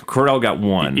touches. Like Cordell got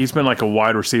 1. He's been like a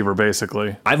wide receiver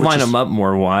basically. I'd line him up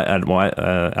more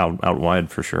out wide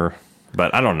for sure.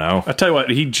 But I don't know. I tell you what,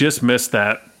 he just missed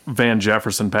that Van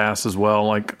Jefferson pass as well.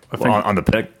 Like I think on the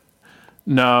pick.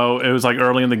 No, it was like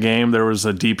early in the game. There was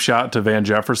a deep shot to Van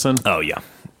Jefferson. Oh yeah.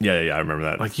 I remember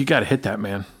that. Like you got to hit that,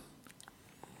 man.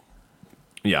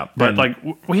 Yeah, but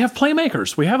we have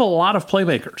playmakers. We have a lot of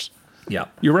playmakers. Yeah,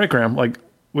 you're right, Graham. Like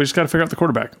we just got to figure out the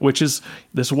quarterback, this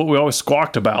is what we always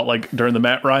squawked about. Like during the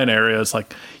Matt Ryan era, it's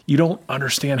like you don't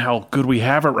understand how good we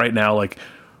have it right now. Like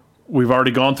we've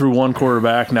already gone through one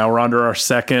quarterback. Now we're under our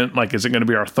second. Like, is it going to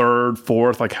be our third,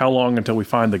 fourth? Like, how long until we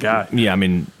find the guy? Yeah, I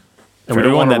mean, and we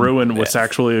don't want to ruin what's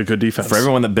actually a good defense. For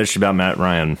everyone that bitched about Matt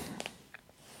Ryan,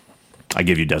 I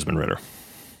give you Desmond Ridder.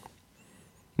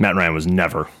 Matt Ryan was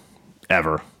never,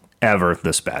 ever, ever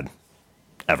this bad.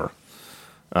 Ever.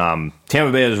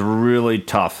 Tampa Bay is really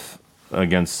tough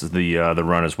against the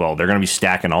run as well. They're going to be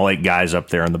stacking all 8 guys up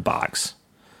there in the box.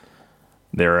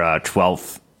 They're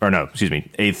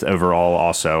 8th overall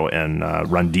also in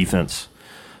run defense.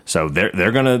 So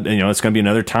they're going to, it's going to be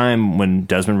another time when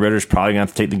Desmond Ritter's probably going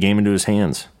to have to take the game into his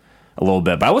hands a little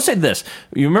bit. But I will say this.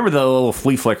 You remember the little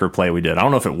flea flicker play we did? I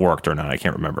don't know if it worked or not. I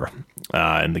can't remember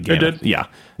in the game. It did. Yeah,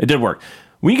 it did work.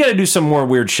 We got to do some more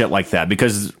weird shit like that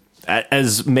because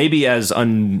as maybe as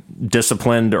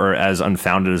undisciplined or as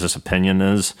unfounded as this opinion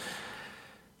is,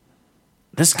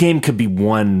 this game could be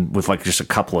won with like just a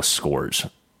couple of scores.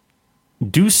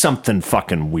 Do something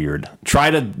fucking weird. Try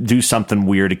to do something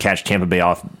weird to catch Tampa Bay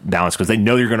off balance because they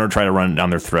know you're going to try to run it down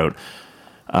their throat.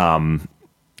 And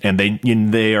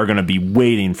they are going to be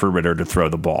waiting for Ridder to throw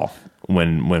the ball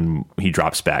when he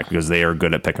drops back because they are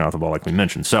good at picking off the ball like we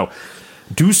mentioned. So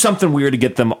do something weird to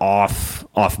get them off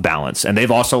balance. And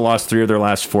they've also lost 3 of their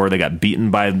last 4. They got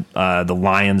beaten by the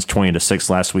Lions 20-6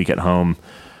 last week at home.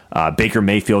 Baker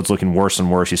Mayfield's looking worse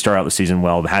and worse. He started out the season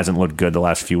well, but hasn't looked good the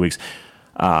last few weeks.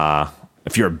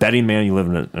 If you're a betting man, you live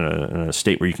in a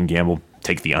state where you can gamble,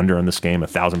 take the under in this game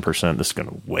 1,000%. This is going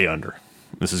to way under.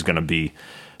 This is going to be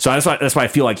so. That's why I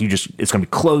feel like it's going to be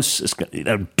close. It's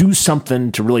do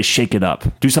something to really shake it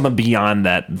up. Do something beyond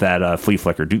that flea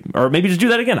flicker. Or maybe just do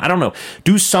that again. I don't know.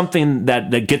 Do something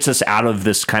that gets us out of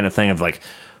this kind of thing of like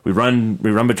we run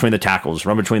between the tackles,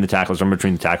 run between the tackles.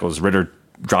 Ridder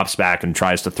drops back and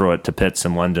tries to throw it to Pitts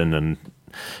in London and.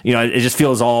 It just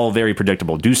feels all very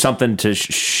predictable. Do something to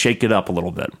shake it up a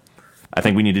little bit. I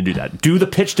think we need to do that. Do the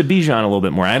pitch to Bijan a little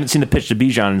bit more. I haven't seen the pitch to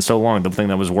Bijan in so long. The thing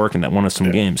that was working that won us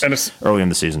some games early in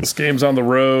the season. This game's on the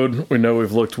road. We know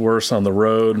we've looked worse on the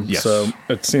road. Yes. So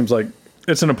it seems like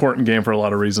it's an important game for a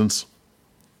lot of reasons.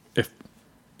 If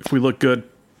we look good,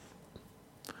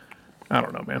 I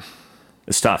don't know, man.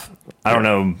 It's tough. I don't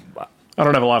know. I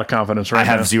don't have a lot of confidence right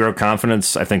now. I have zero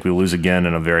confidence. I think we lose again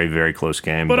in a very, very close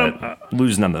game, but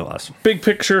lose nonetheless. Big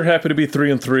picture, happy to be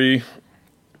 3-3,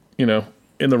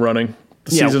 in the running.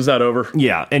 The season's not over.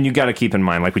 Yeah, and you got to keep in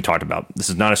mind, like we talked about, this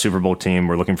is not a Super Bowl team.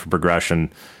 We're looking for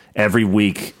progression. every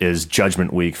week is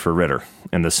judgment week for Ritter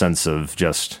in the sense of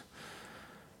just,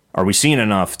 are we seeing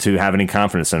enough to have any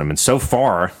confidence in him? And so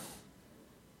far,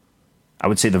 I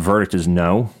would say the verdict is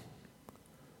no.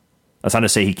 That's not to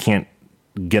say he can't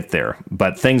get there,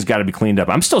 but things got to be cleaned up.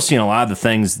 I'm still seeing a lot of the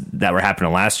things that were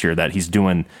happening last year that he's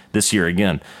doing this year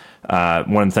again.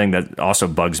 One thing that also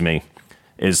bugs me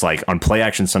is like on play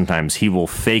action, sometimes he will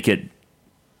fake it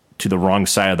to the wrong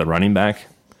side of the running back.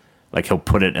 Like he'll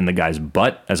put it in the guy's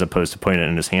butt as opposed to putting it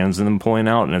in his hands and then pulling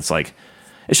out. And it's like,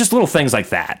 it's just little things like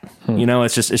that. You know,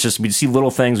 it's just, we see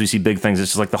little things, we see big things.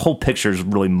 It's just like the whole picture is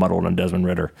really muddled on Desmond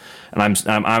Ritter. And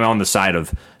I'm on the side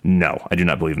of, no, I do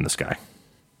not believe in this guy.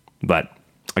 But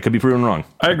I could be proven wrong.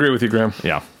 I agree with you, Graham.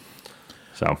 Yeah.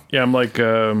 So. Yeah, I'm like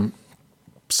 70%.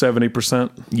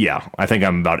 Yeah, I think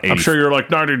I'm about 80. I'm sure you're like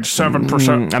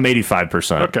 97%. I'm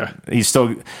 85%. Okay. He's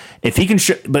still, if he can,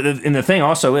 but and the thing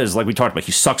also is, like we talked about,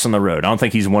 he sucks on the road. I don't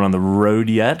think he's won on the road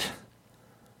yet.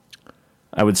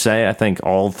 I would say. I think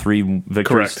all 3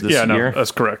 victories this year.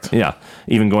 That's correct. Yeah,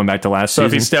 even going back to last season. So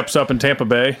if he steps up in Tampa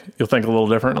Bay, you'll think a little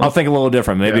different? I'll think a little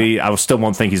different. Maybe I still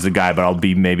won't think he's the guy, but I'll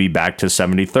be maybe back to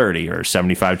 70-30 or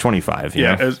 75-25.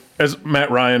 Yeah, as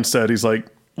Matt Ryan said, he's like,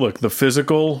 look, the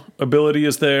physical ability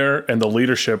is there and the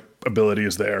leadership ability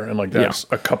is there. And like that's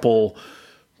a couple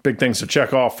big things to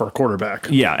check off for a quarterback.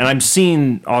 Yeah, and I'm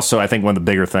seeing also, I think one of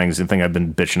the bigger things, the thing I've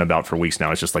been bitching about for weeks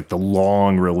now, is just like the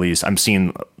long release. I'm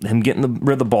seeing him getting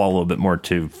rid of the ball a little bit more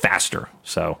too, faster.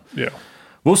 So yeah,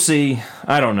 we'll see.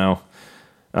 I don't know.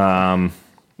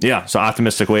 So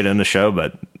optimistic way to end the show,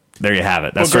 but there you have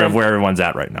it. That's sort of where everyone's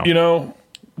at right now. You know,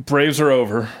 Braves are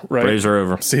over, right? Braves are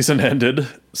over. Season ended.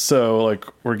 So like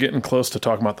we're getting close to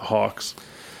talking about the Hawks.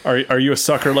 Are you a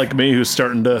sucker like me who's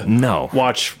starting to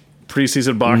watch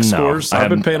preseason box scores? I've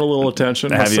been paying a little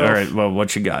attention. Have you? All right. Well,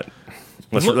 what you got?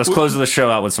 Let's close the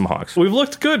show out with some Hawks. We've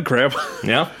looked good, Crab.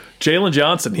 Yeah. Jalen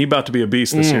Johnson, he about to be a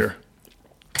beast this year.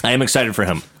 I am excited for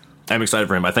him.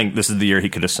 I think this is the year he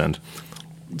could ascend.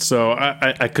 So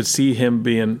I could see him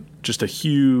being just a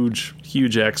huge,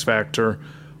 huge X factor.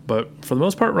 But for the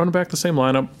most part, running back the same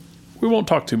lineup. We won't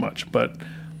talk too much, but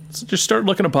let's just start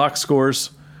looking at box scores.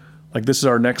 Like this is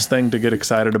our next thing to get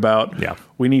excited about. Yeah.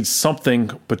 We need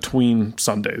something between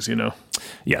Sundays, you know?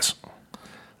 Yes.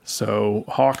 So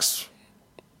Hawks,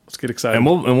 let's get excited. And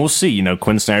we'll see. You know,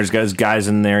 Quinn Snyder's got his guys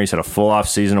in there. He's had a full off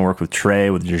season to work with Trey,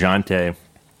 with DeJounte.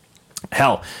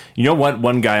 Hell, you know what?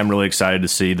 One guy I'm really excited to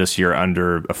see this year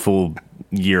under a full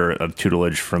year of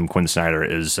tutelage from Quinn Snyder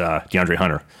is DeAndre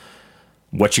Hunter.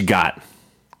 What you got?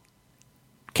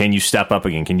 Can you step up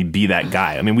again? Can you be that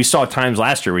guy? I mean, we saw times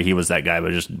last year where he was that guy,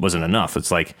 but it just wasn't enough.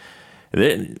 It's like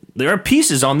there are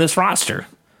pieces on this roster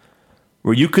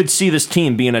where you could see this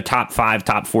team being a top 5,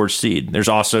 top 4 seed. There's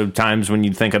also times when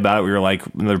you think about it where you're like,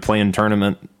 they're playing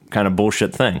tournament kind of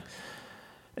bullshit thing.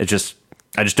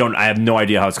 I have no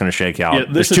idea how it's going to shake out. Yeah,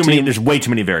 there's way too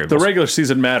many variables. The regular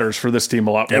season matters for this team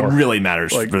a lot more. It really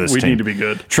matters for this team. We need to be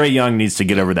good. Trey Young needs to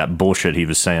get over that bullshit he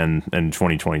was saying in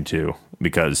 2022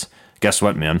 because guess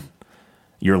what, man?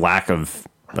 Your lack of,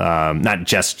 not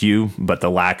just you, but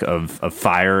the lack of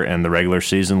fire in the regular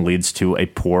season leads to a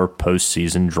poor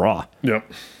postseason draw. Yep.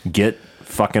 Get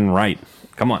fucking right.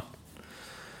 Come on.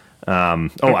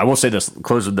 I will say this.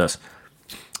 Close with this.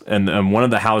 And one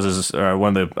of the houses,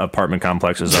 one of the apartment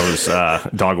complexes I was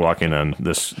dog walking in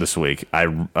this week,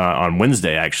 on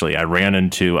Wednesday, actually, I ran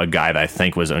into a guy that I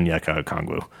think was Onyeka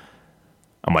Okongwu.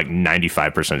 I'm like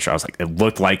 95% sure. I was like, it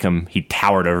looked like him. He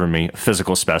towered over me,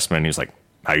 physical specimen. He was like,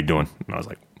 how you doing? And I was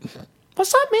like,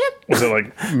 what's up, man? Was it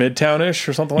like Midtown-ish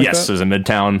or something like that? Yes, it was a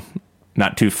Midtown,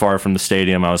 not too far from the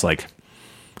stadium. I was like,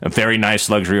 a very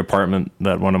nice luxury apartment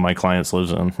that one of my clients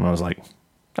lives in. And I was like,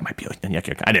 that might be like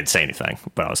Onyeka. I didn't say anything,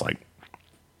 but I was like,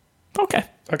 okay.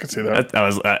 I could see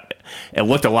that. It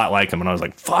looked a lot like him, and I was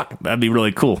like, fuck, that'd be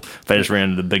really cool if I just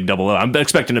ran into the big 00. I'm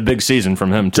expecting a big season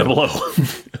from him, too. 00.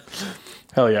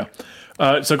 Hell yeah.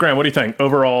 So, Graham, what do you think?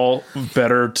 Overall,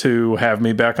 better to have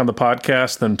me back on the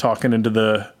podcast than talking into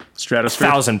the stratosphere?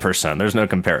 1,000%. There's no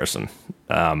comparison.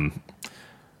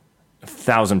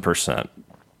 1,000%.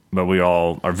 But we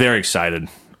all are very excited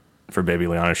for baby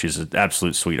Liana. She's an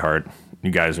absolute sweetheart.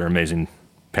 You guys are amazing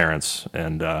parents,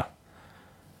 and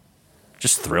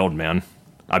just thrilled, man.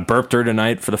 I burped her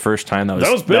tonight for the first time. That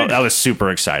was big. That was super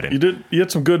exciting. You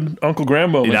had some good Uncle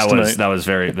Graham moments tonight. That was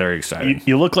very, very exciting.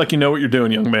 You look like you know what you're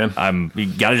doing, young man. You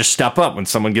gotta just step up when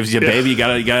someone gives you a baby. You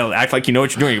gotta act like you know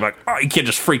what you're doing. You're like, oh, you can't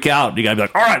just freak out. You gotta be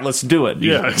like, all right, let's do it.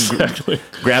 Exactly.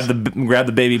 Grab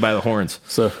the baby by the horns.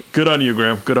 So good on you,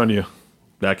 Graham. Good on you.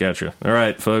 Back at you. All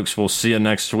right, folks. We'll see you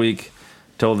next week.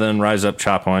 Till then, rise up,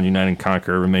 chop on, unite and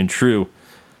conquer. Remain true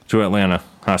to Atlanta.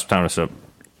 Hospitality.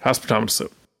 Hospitometer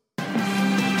soup.